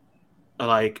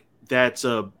 like that's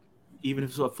even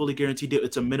if it's a fully guaranteed deal,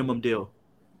 it's a minimum deal.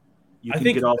 You can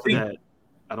get off of that.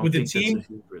 I don't think the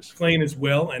team playing as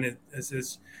well and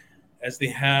as they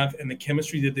have and the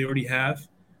chemistry that they already have,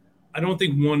 I don't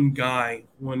think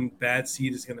one bad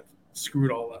seed is going to screw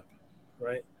it all up,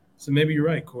 right? So maybe you're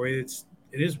right, Corey. It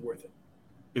is worth it.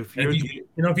 If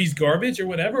he's garbage or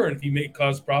whatever, and if he may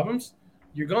cause problems,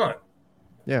 you're gone.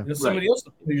 Yeah, somebody else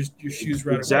will put your shoes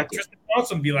right exactly. Tristan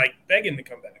Thompson will be like begging to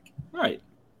come back. Right,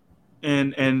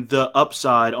 and the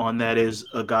upside on that is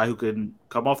a guy who can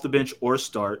come off the bench or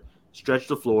start, stretch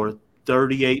the floor,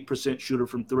 38% shooter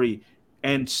from three,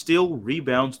 and still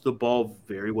rebounds the ball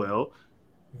very well,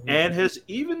 and has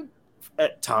even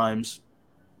at times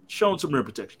shown some rim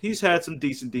protection. He's had some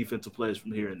decent defensive plays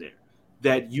from here and there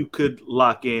that you could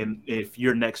lock in if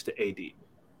you're next to AD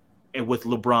and with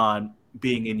LeBron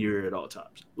being in your ear at all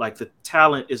times. Like the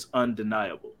talent is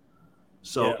undeniable.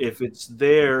 So if it's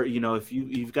there, if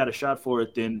you've got a shot for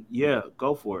it, then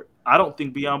go for it. I don't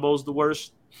think Biyombo's the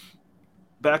worst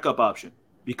backup option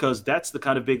because that's the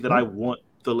kind of big that I want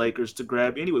the Lakers to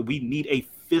grab anyway. We need a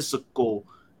physical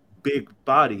big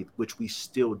body, which we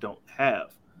still don't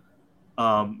have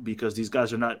because these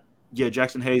guys are not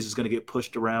Jackson Hayes is going to get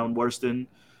pushed around worse than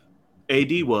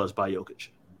AD was by Jokic.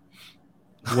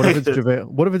 What if it's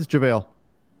JaVale?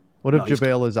 What if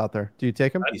JaVale is out there? Do you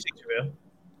take him? I take JaVale.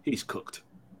 He's cooked.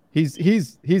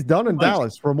 He's done in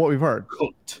Dallas from what we've heard.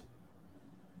 Cooked.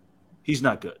 He's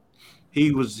not good.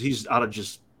 He's out of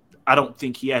just. I don't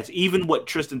think he has even what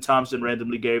Tristan Thompson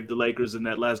randomly gave the Lakers in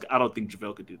that last. I don't think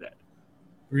JaVale could do that.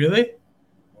 Really?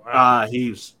 Wow.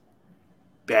 He's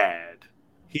bad.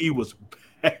 He was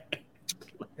bad.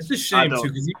 It's a shame too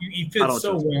because he fits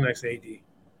so well next to AD.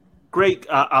 Great.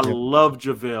 I love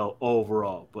JaVale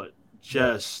overall, but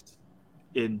just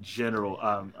in general,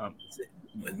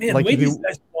 man, like the way these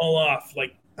guys fall off,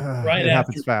 like right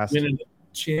after fast. winning the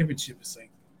championship, it's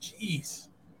like, jeez.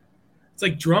 It's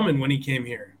like Drummond when he came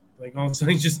here. Like all of a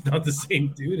sudden, he's just not the same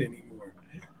dude anymore.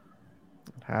 It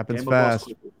happens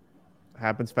fast.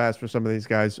 Happens fast for some of these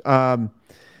guys.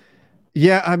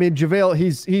 Yeah, I mean, JaVale,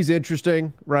 he's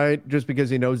interesting, right? Just because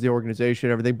he knows the organization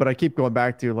and everything. But I keep going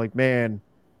back to, like, man,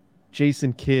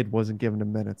 Jason Kidd wasn't giving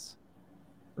him minutes,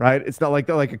 right? It's not like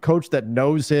a coach that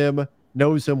knows him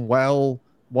well,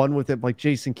 won with him. Like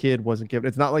Jason Kidd wasn't given.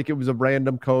 It's not like it was a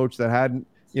random coach that hadn't,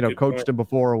 coached him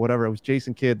before or whatever. It was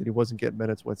Jason Kidd that he wasn't getting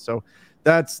minutes with. So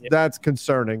that's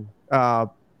concerning. But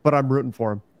I'm rooting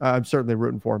for him. I'm certainly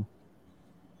rooting for him.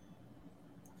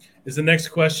 Is the next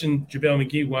question, JaVale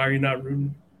McGee, why are you not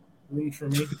rooting for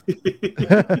me?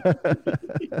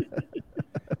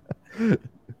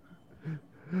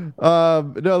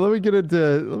 No, let me get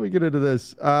into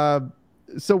this.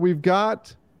 So we've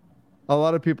got a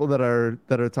lot of people that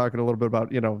are talking a little bit about,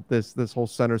 this whole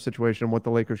center situation, what the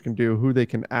Lakers can do, who they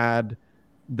can add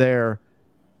there.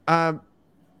 Are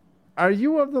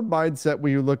you of the mindset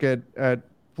when you look at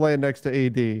playing next to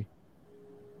AD?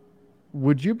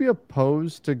 Would you be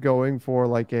opposed to going for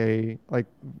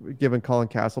giving Colin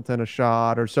Castleton a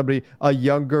shot or somebody, a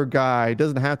younger guy? It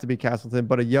doesn't have to be Castleton,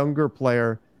 but a younger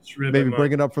player, maybe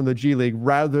bring it up from the G League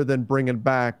rather than bringing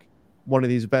back one of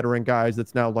these veteran guys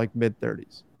that's now like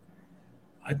mid-30s?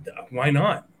 Why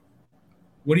not?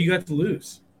 What do you got to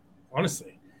lose?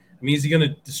 Honestly, I mean, is he going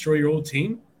to destroy your old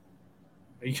team?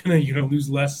 Are you gonna lose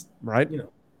less? Right.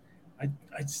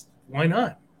 I just, why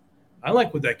not? I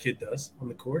like what that kid does on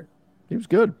the court. He was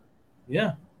good.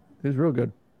 Yeah, he was real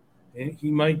good. And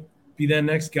he might be that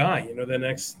next guy. That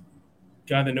next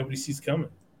guy that nobody sees coming.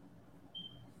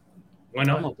 Why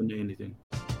not? I'm open to anything.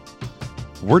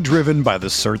 We're driven by the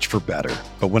search for better.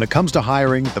 But when it comes to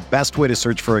hiring, the best way to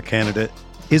search for a candidate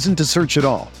isn't to search at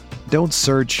all. Don't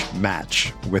search,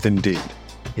 match with Indeed.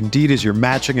 Indeed is your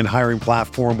matching and hiring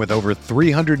platform with over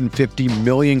 350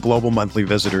 million global monthly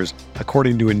visitors,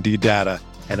 according to Indeed data,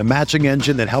 and a matching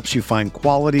engine that helps you find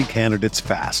quality candidates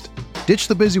fast. Ditch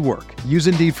the busy work. Use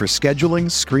Indeed for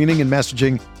scheduling, screening, and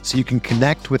messaging so you can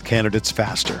connect with candidates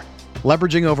faster.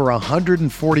 Leveraging over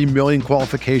 140 million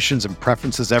qualifications and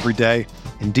preferences every day,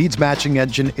 Indeed's matching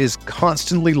engine is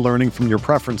constantly learning from your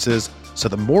preferences, so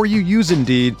the more you use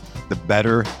Indeed, the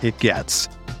better it gets.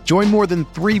 Join more than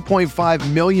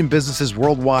 3.5 million businesses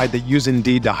worldwide that use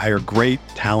Indeed to hire great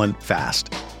talent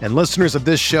fast. And listeners of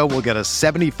this show will get a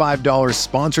 $75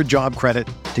 sponsored job credit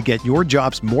to get your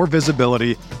jobs more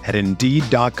visibility at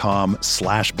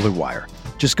Indeed.com/Blue Wire.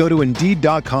 Just go to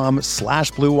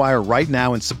Indeed.com/Blue Wire right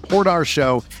now and support our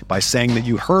show by saying that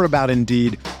you heard about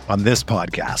Indeed on this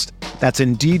podcast. That's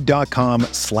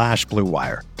Indeed.com/Blue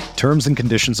Wire. Terms and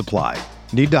conditions apply.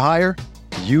 Need to hire?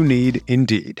 You need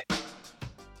Indeed.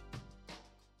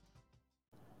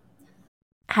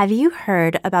 Have you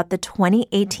heard about the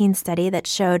 2018 study that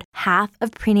showed half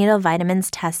of prenatal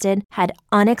vitamins tested had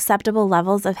unacceptable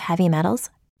levels of heavy metals?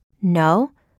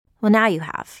 No? Well, now you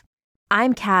have.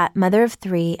 I'm Kat, mother of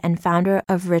 3 and founder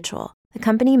of Ritual, the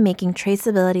company making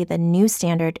traceability the new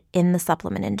standard in the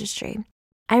supplement industry.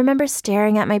 I remember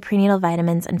staring at my prenatal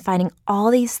vitamins and finding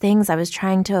all these things I was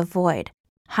trying to avoid.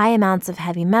 High amounts of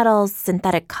heavy metals,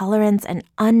 synthetic colorants, and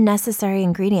unnecessary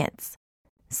ingredients.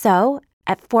 So,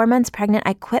 at 4 months pregnant,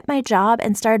 I quit my job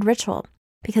and started Ritual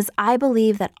because I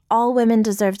believe that all women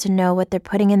deserve to know what they're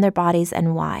putting in their bodies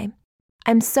and why.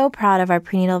 I'm so proud of our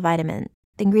prenatal vitamin.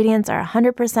 The ingredients are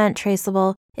 100%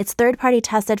 traceable, it's third-party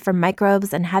tested for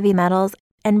microbes and heavy metals,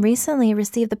 and recently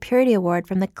received the Purity Award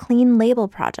from the Clean Label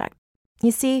Project.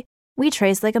 You see, we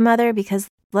trace like a mother because,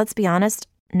 let's be honest,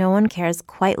 no one cares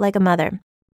quite like a mother.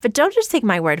 But don't just take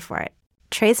my word for it.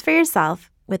 Trace for yourself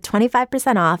with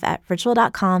 25% off at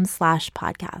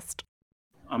ritual.com/podcast.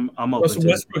 I'm open Russell to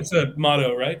Westbrook's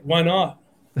motto, right? Why not?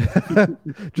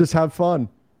 Just have fun.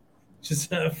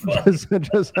 Just have fun.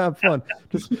 Just have fun.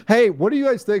 Hey, what do you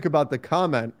guys think about the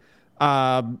comment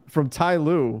from Ty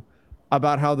Lue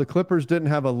about how the Clippers didn't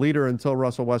have a leader until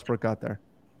Russell Westbrook got there?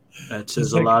 That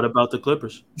says a lot about the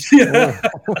Clippers. Yeah.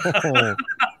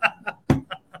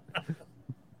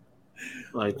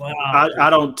 Like, Wow. I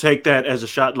don't take that as a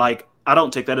shot. Like, I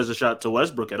don't take that as a shot to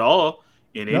Westbrook at all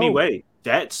in any way.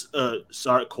 That's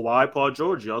sorry, Kawhi, Paul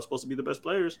George. Y'all supposed to be the best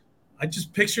players. I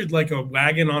just pictured like a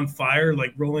wagon on fire,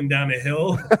 like rolling down a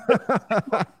hill.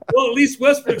 Well, at least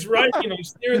Westbrook's right,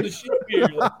 steering the ship here.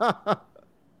 Like,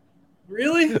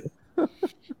 really?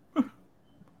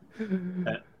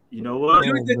 You know what?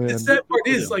 The sad part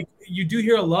is, like, you do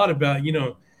hear a lot about,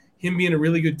 him being a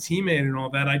really good teammate and all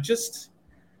that.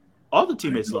 All the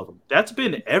teammates love him. That's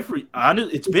been everywhere.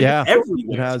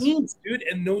 It has. Teams, dude,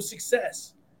 and no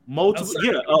success. Multiple,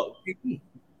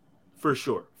 for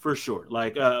sure.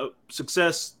 Like,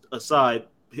 success aside,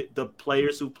 the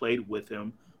players who played with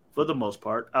him, for the most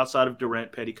part, outside of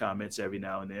Durant, petty comments every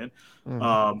now and then,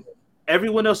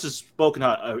 everyone else has spoken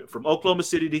from Oklahoma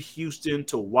City to Houston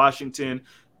to Washington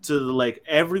to the Lake.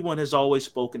 Everyone has always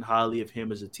spoken highly of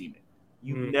him as a teammate.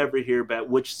 You never hear about,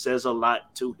 which says a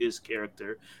lot to his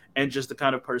character and just the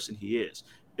kind of person he is.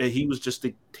 He was just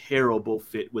a terrible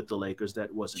fit with the Lakers.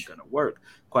 That wasn't going to work.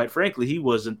 Quite frankly, he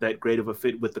wasn't that great of a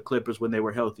fit with the Clippers when they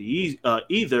were healthy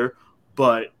either,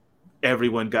 but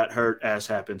everyone got hurt, as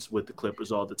happens with the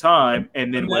Clippers all the time,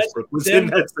 and then Westbrook was in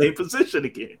that same position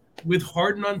again. With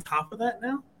Harden on top of that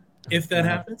now, if that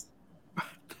happens?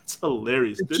 That's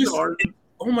hilarious.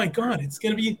 Oh, my God. It's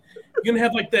going to be – you're going to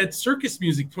have, like, that circus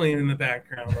music playing in the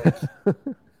background.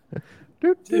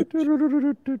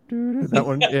 That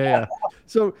one, yeah.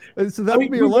 So that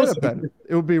would be your lineup then.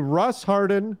 It would be Russ,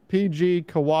 Harden, PG,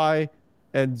 Kawhi,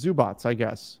 and Zubats, I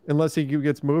guess, unless he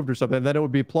gets moved or something. Then it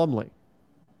would be Plumlee.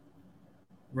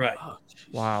 Right. Oh,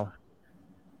 wow.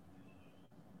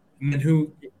 And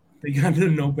then they got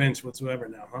no bench whatsoever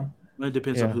now, huh? Well, it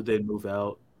depends on who they move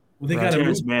out. Well, they got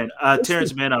Terrence Mann.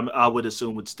 Terrence Mann, I would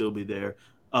assume would still be there,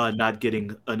 not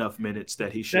getting enough minutes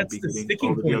that he should be getting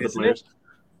over the other players.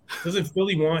 Doesn't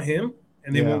Philly want him,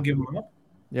 and they won't give him up?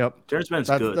 Yep. Terrence Mann's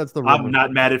That's good. the rumor. I'm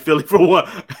not mad at Philly for what.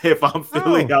 If I'm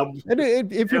Philly, And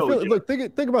if you're Philly, look,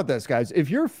 think about this, guys. If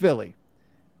you're Philly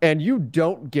and you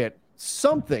don't get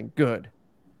something good,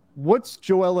 what's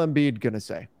Joel Embiid gonna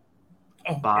say?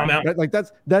 Oh, I'm out. Right? Like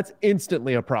that's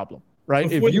instantly a problem, right?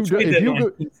 Before If you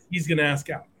go, he's gonna ask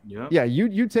out. Yeah,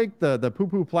 you take the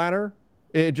poo-poo platter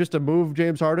just to move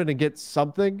James Harden and get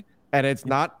something, and it's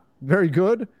not very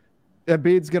good.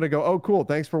 Embiid's gonna go, oh, cool,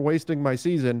 thanks for wasting my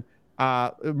season.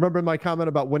 Remember my comment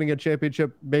about winning a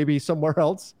championship maybe somewhere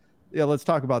else? Yeah, let's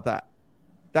talk about that.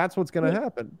 That's what's gonna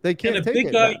happen. They can't and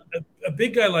take a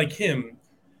big guy like him,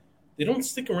 they don't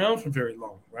stick around for very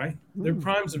long, right? Their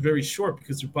primes are very short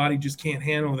because their body just can't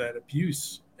handle that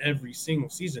abuse every single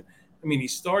season. I mean, he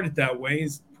started that way.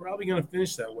 He's probably going to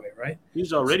finish that way, right?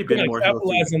 He's already been more healthy.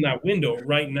 Capitalize on that window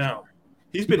right now.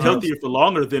 He's been healthier for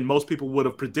longer than most people would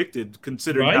have predicted,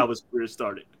 considering how his career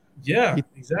started. Yeah,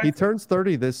 exactly. He turns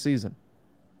 30 this season,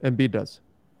 and Embiid does.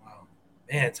 Wow,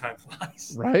 man, time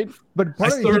flies. Right, but I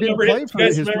still remember him. You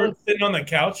guys remember sitting on the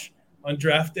couch on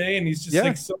draft day, and he's just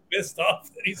like so pissed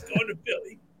off that he's going to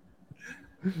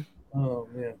Philly. Oh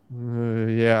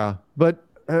man. Yeah, but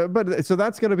so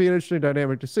that's going to be an interesting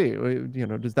dynamic to see. You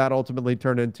know, does that ultimately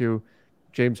turn into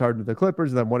James Harden to the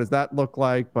Clippers? And then what does that look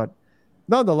like? But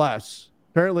nonetheless,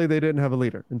 apparently they didn't have a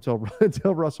leader until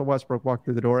Russell Westbrook walked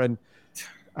through the door. And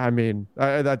I mean,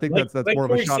 I think that's more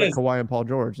of a shot at Kawhi and Paul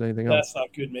George than anything else. That's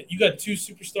not good, man. You got two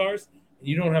superstars and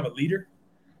you don't have a leader.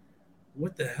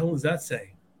 What the hell does that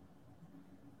say?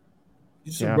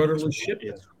 You're just a rudderless ship.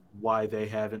 It's why they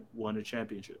haven't won a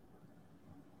championship.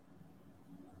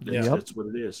 That's what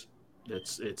it is.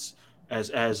 It's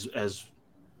as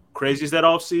crazy as that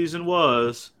offseason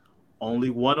was,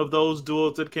 only one of those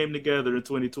duos that came together in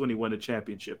 2020 won a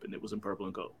championship, and it was in purple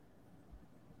and gold.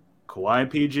 Kawhi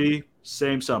and PG,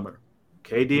 same summer.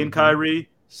 KD and Kyrie,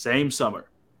 same summer.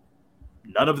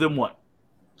 None of them won,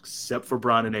 except for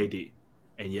Bron and AD.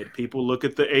 And yet people look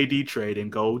at the AD trade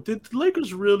and go, did the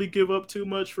Lakers really give up too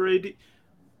much for AD?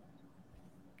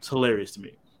 It's hilarious to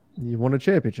me. You won a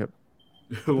championship.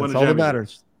 That's all that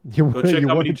matters. Go check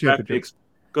how many draft picks.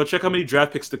 Go check how many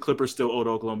draft picks the Clippers still owed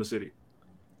Oklahoma City.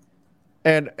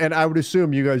 And I would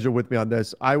assume you guys are with me on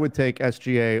this. I would take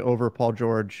SGA over Paul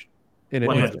George in an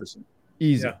 100%.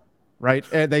 Easy, right?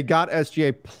 And they got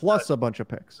SGA plus a bunch of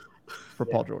picks for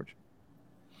Paul George.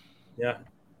 Yeah,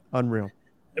 unreal.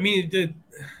 I mean,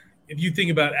 if you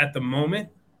think about it, at the moment,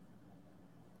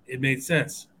 it made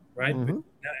sense, right? But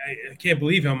I can't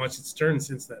believe how much it's turned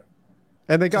since then.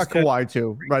 And they got Kawhi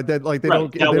too, right? They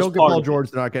don't get Paul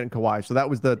George, they're not getting Kawhi. So that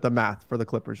was the math for the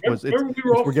Clippers. We're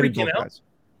getting both guys.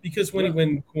 Because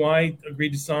when Kawhi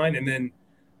agreed to sign, and then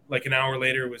like an hour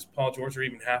later it was Paul George, or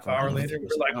even half hour later, we're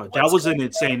like, that was an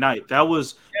insane night. That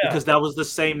was because that was the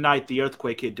same night the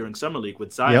earthquake hit during Summer League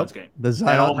with Zion's game. The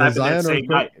Zion that same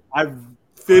night. I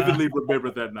vividly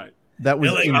remember that night. That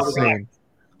was insane.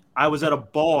 I was at a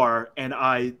bar, and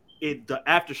the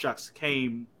aftershocks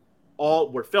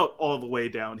were felt all the way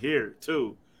down here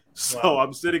too. So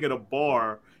I'm sitting at a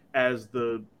bar as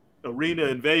the arena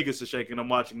in Vegas is shaking. I'm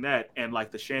watching that, and like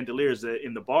the chandeliers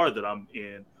in the bar that I'm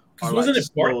in are like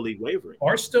slowly wavering.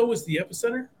 Barstow was the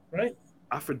epicenter, right?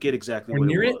 I forget exactly what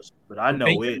it was, but I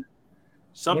know it.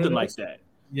 Something like that.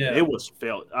 Yeah, it was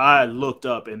felt. I looked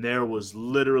up, and there was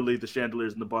literally the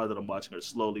chandeliers in the bar that I'm watching are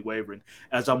slowly wavering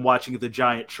as I'm watching the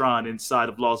giant Tron inside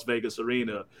of Las Vegas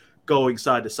Arena going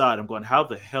side to side. I'm going, how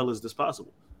the hell is this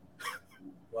possible?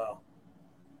 Wow.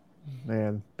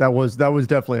 Man, that was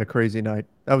definitely a crazy night.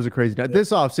 That was a crazy night.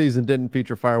 This offseason didn't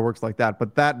feature fireworks like that,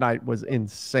 but that night was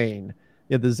insane.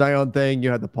 You had the Zion thing,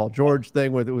 you had the Paul George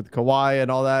thing with Kawhi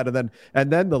and all that,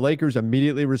 and then the Lakers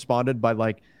immediately responded by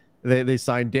like they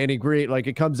signed Danny Green. Like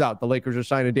it comes out, the Lakers are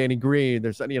signing Danny Green.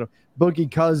 They're signing, Boogie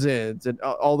Cousins, and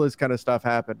all this kind of stuff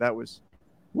happened. That was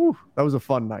a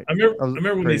fun night. I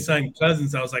remember when they signed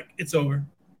Cousins, I was like, it's over.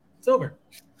 It's over.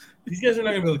 These guys are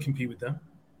not going to be able to compete with them.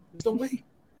 There's no way.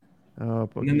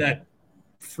 And then that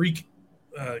freak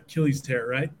Achilles tear,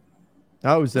 right?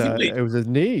 That was it was his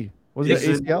knee. Was it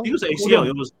ACL? He was ACL.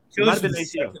 It might have been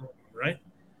ACL, right?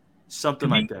 Something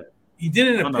like that. He did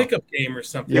it in a pickup game or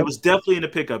something. It was definitely in a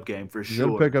pickup game for sure.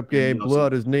 In a pickup game, blew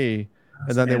out his knee,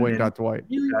 and then they went and got Dwight.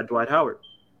 Got Dwight Howard.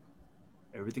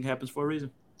 Everything happens for a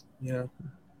reason. Yeah.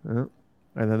 And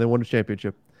then they won a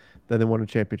championship.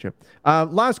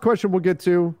 Last question we'll get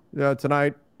to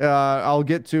tonight. I'll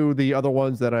get to the other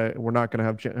ones that we're not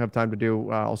going to have time to do.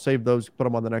 I'll save those, put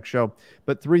them on the next show.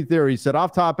 But 3 theories said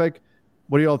off topic.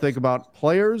 What do you all think about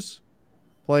players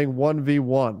playing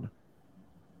 1v1?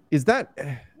 Is that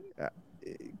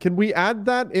can we add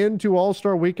that into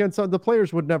All-Star Weekend? So the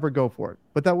players would never go for it,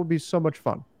 but that would be so much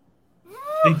fun.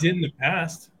 They did in the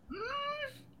past.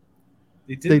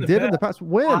 They did in the past.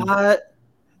 When?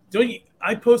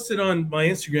 I posted on my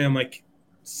Instagram like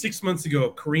 6 months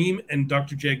ago, Kareem and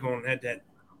Dr. J going head to head.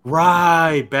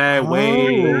 Right, bad,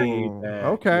 way bad.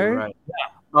 Okay. You're right.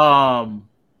 Yeah.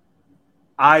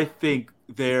 I think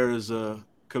there's a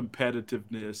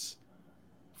competitiveness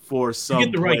for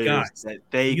some players that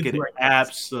they could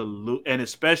absolutely, and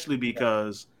especially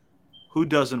because who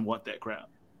doesn't want that crown?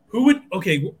 Who would?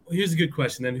 Okay, here's a good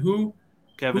question. Then who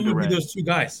Kevin would Durant. be those two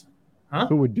guys? Huh?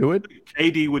 Who would do it?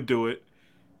 KD would do it.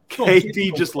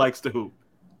 KD just likes to hoop.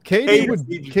 KD would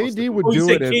do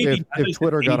it if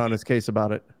Twitter got on his case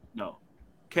about it. No,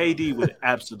 KD would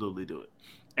absolutely do it,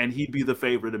 and he'd be the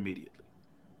favorite immediately.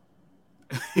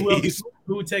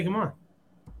 Who would take him on?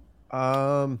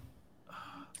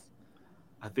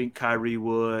 I think Kyrie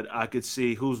would. I could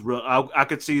see who's real. I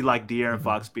could see like De'Aaron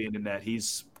Fox being in that.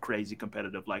 He's crazy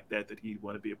competitive like that he'd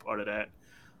want to be a part of that.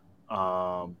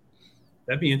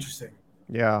 That'd be interesting.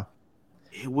 Yeah.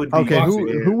 It would be. Okay,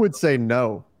 who would say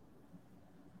no?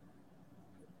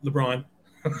 LeBron.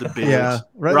 The Bills. Yeah.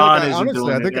 Right. Like,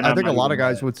 honestly, I think a lot of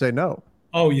guys would say no.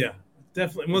 Oh yeah,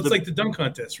 definitely. Well, it's like the dunk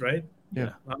contest, right? Yeah.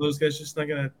 A lot of those guys just not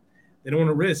gonna. They don't want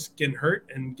to risk getting hurt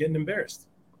and getting embarrassed.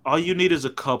 All you need is a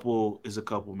couple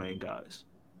main guys.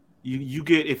 You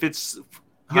get, if it's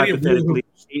hypothetically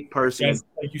 8-person, guys,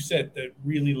 like you said, that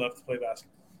really love to play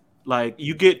basketball. Like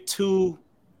you get 2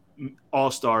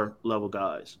 all-star level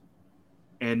guys,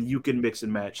 and you can mix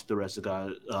and match the rest of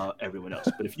guys, everyone else.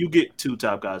 But if you get 2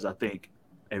 top guys, I think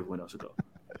everyone else will go.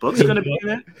 Book's gonna be in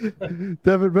it.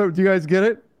 Devin, do you guys get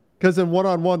it? Because in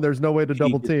one-on-one, there's no way to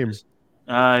double team.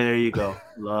 There you go.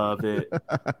 Love it.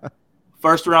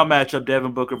 First round matchup: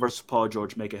 Devin Booker versus Paul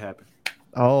George. Make it happen.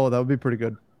 Oh, that would be pretty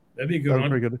good. That'd be a good one.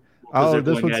 Pretty good. Oh,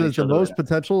 this one says the most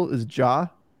potential is Ja.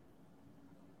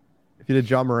 If you did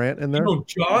Ja Morant in there,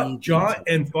 Ja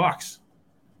and Fox.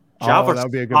 Ja versus that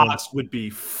would be a good Fox one. would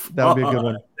be fun. That would be a good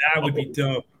one. That would be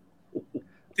dope. I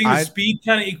think the speed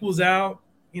kind of equals out.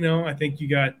 You know, I think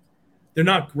they're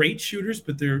not great shooters,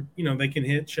 but they can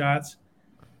hit shots.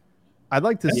 I'd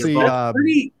like to see.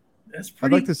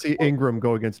 I'd like to see Ingram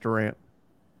go against Durant.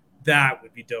 That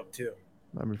would be dope too.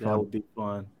 That'd be fun. That would be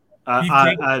fun.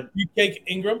 You take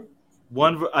Ingram?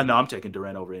 No, I'm taking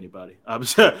Durant over anybody. I'm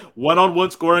one-on-one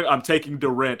scoring. I'm taking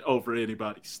Durant over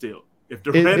anybody still. If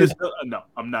Durant no,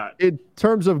 I'm not. In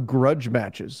terms of grudge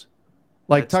matches,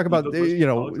 like talk about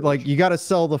like you got to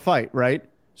sell the fight, right?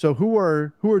 So who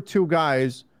are 2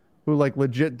 guys who like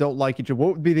legit don't like each other?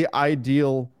 What would be the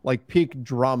ideal like peak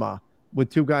drama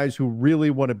with 2 guys who really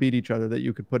want to beat each other that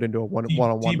you could put into a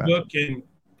one-on-one match? D-Book and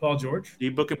Paul George.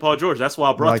 D-Book and Paul George. That's why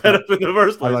I brought that up in the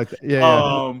first place. I like that.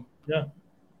 Yeah. Yeah.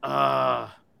 I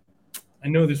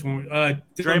know this one.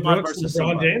 Draymond versus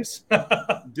LeBron James.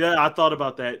 Yeah, I thought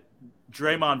about that.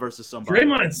 Draymond versus somebody.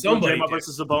 Draymond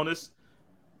versus Sabonis.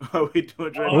 Are we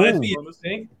doing Draymond? That'd be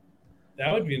interesting.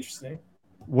 That would be interesting.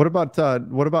 What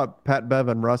about Pat Bev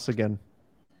and Russ again?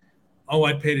 Oh,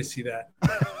 I'd pay to see that.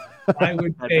 I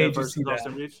would pay to see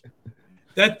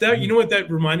that. That you know what that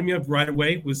reminded me of right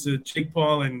away was Jake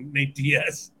Paul and Nate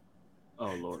Diaz.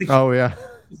 Oh Lord. Oh yeah.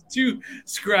 2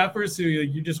 scrappers who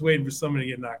you're just waiting for somebody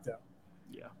to get knocked out.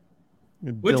 Yeah.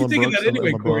 What do you think of that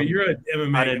anyway, Corey? You're an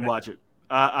MMA. I didn't watch it.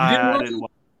 I didn't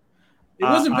watch it. It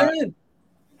wasn't bad.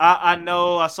 I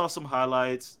know. I saw some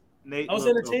highlights. Nate I was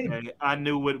entertained. Okay. I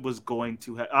knew it was going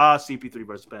to happen. CP3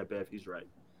 versus Pat Bev. He's right.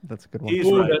 That's a good one.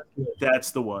 He's right.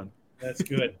 That's the one. That's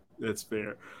good. That's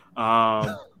fair.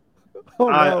 No.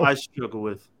 I struggle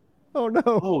with. Oh no!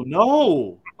 Oh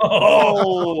no!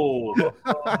 Oh!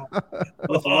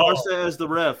 With Larsa as the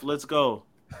ref, let's go.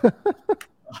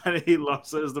 I need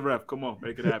Larsa as the ref. Come on,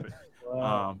 make it happen.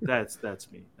 Wow. That's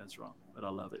me. That's wrong, but I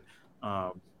love it.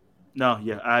 No,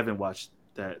 yeah, I haven't watched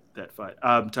that fight.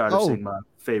 I'm tired of seeing my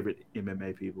favorite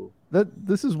MMA people.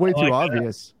 This is way too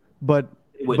obvious, but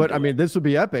I mean, this would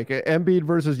be epic. Embiid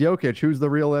versus Jokic. Who's the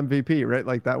real MVP? Right?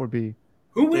 Like that would be.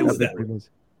 Who wins that?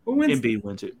 Who wins? Embiid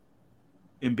wins it.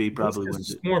 Embiid probably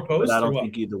wins it. More post, but I don't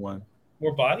think either one.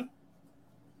 More body.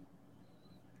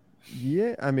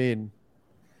 Yeah, I mean,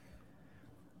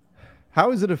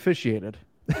 how is it officiated?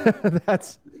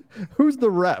 That's who's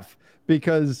the ref?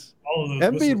 Because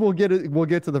Embiid will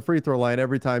get to the free throw line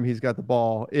every time he's got the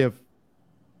ball,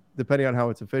 depending on how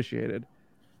it's officiated.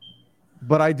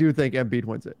 But I do think Embiid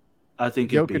wins it. I think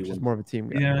Jokic is more of a team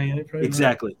guy. Yeah,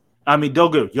 exactly. Right. I mean,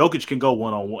 Jokic can go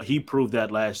one-on-one. He proved that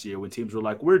last year when teams were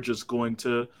like, "We're just going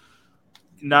to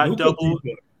not Luka double."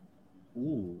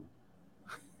 Ooh,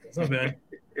 that's not bad.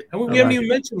 We haven't even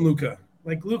mentioned Luka.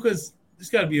 Like Luka's, there's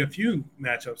got to be a few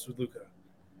matchups with Luka.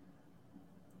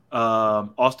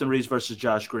 Austin Reeves versus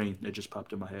Josh Green. It just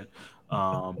popped in my head.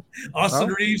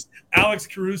 Austin Reeves, Alex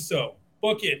Caruso.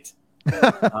 Book it.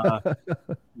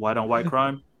 White on white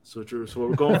crime. So true. So what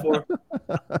we're going for.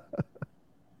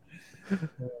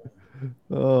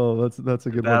 Oh, that's a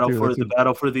good one too. The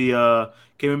battle for the.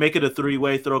 Can we make it a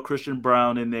 3-way? Throw Christian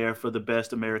Brown in there for the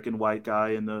best American white guy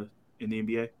in the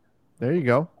NBA. There you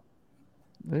go.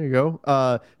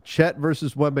 Chet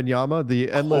versus Wembanyama,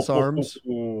 the endless arms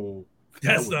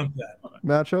That's not bad.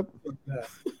 matchup.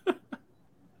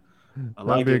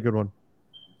 That'd be a good one.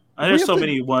 There's so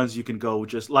many ones you can go.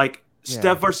 Just like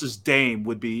Steph versus Dame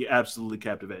would be absolutely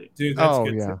captivating. Dude, that's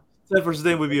good. Yeah. Steph versus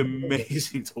Dame would be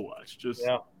amazing to watch.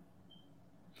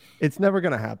 It's never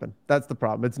going to happen. That's the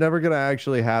problem. It's never going to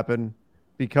actually happen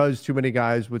because too many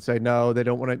guys would say no. They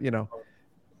don't want to,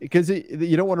 because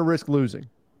you don't want to risk losing.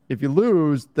 If you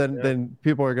lose, then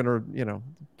people are going to,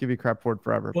 give you crap for it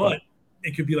forever. But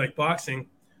it could be like boxing,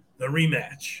 the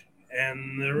rematch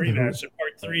and the rematch of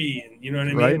part 3, and you know what I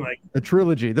mean? Right? Like the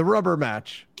trilogy, the rubber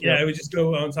match. Yeah, it would just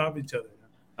go on top of each other.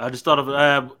 I just thought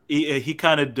of he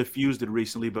kind of diffused it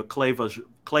recently, but Clay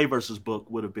versus Book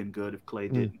would have been good if Clay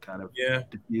didn't kind of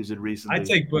diffuse it recently. I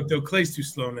take Book though. Clay's too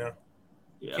slow now.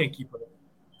 Yeah. Can't keep up.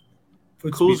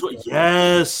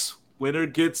 Yes, winner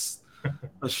gets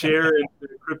a share in the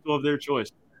crypto of their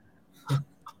choice.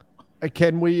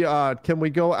 Can we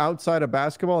go outside of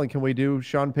basketball and can we do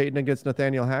Sean Payton against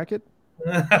Nathaniel Hackett?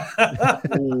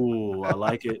 Ooh, I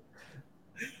like it.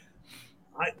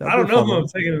 I don't know who I'm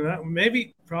taking that.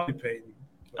 Probably Payton.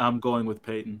 I'm going with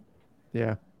Payton.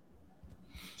 Yeah.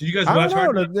 Did you guys watch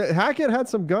Hard Knocks? Hackett had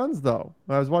some guns though.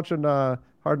 I was watching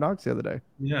Hard Knocks the other day.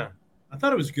 Yeah, I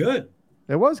thought it was good.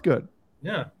 It was good.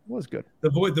 Yeah, it was good. The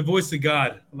voice of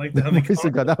God. I like the voice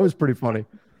of God. That was pretty funny.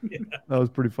 Yeah. That was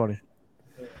pretty funny.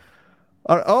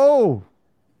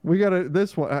 We got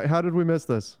this one. How did we miss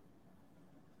this?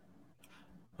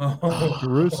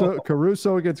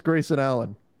 Caruso against Grayson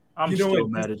Allen. I'm still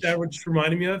mad at that which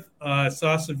reminded me of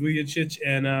Sasa Vujacic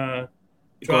and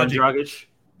Dragic.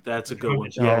 That's a good one.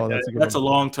 Yeah, that's a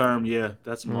long term. Yeah,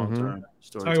 that's a long term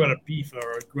story. Talk about a beef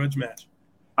or a grudge match.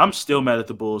 I'm still mad at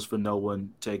the Bulls for no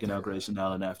one taking out Grayson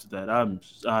Allen after that. I'm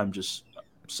just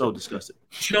so disgusted.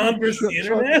 Sean versus the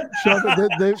internet. Sean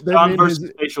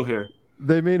versus facial hair.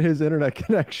 They mean his internet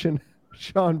connection.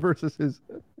 Sean versus his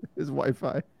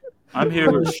Wi-Fi. I'm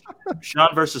here with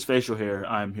Sean versus facial hair.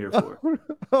 I'm here for.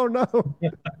 Oh no,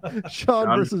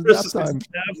 Sean versus nap time.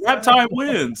 Nap time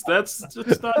wins. That's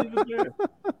just not even there.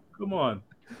 Come on.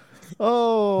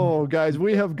 Oh, guys,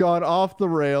 we have gone off the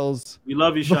rails. We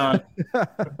love you, Sean.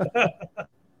 Get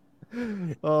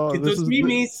those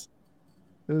memes.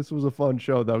 This was a fun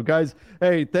show, though, guys.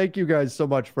 Hey, thank you guys so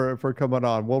much for coming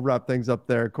on. We'll wrap things up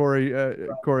there, Corey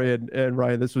and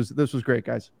Ryan. This was great,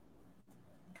 guys.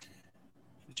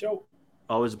 Joe.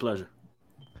 Always a pleasure.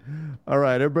 All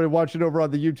right, everybody watching over on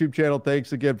the YouTube channel,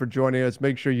 thanks again for joining us.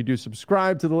 Make sure you do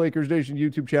subscribe to the Lakers Nation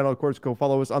YouTube channel. Of course, go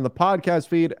follow us on the podcast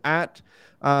feed at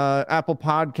Apple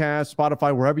Podcasts,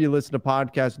 Spotify, wherever you listen to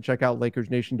podcasts, and check out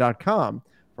LakersNation.com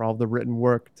for all the written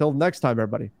work. Till next time,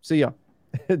 everybody. See ya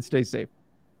and stay safe.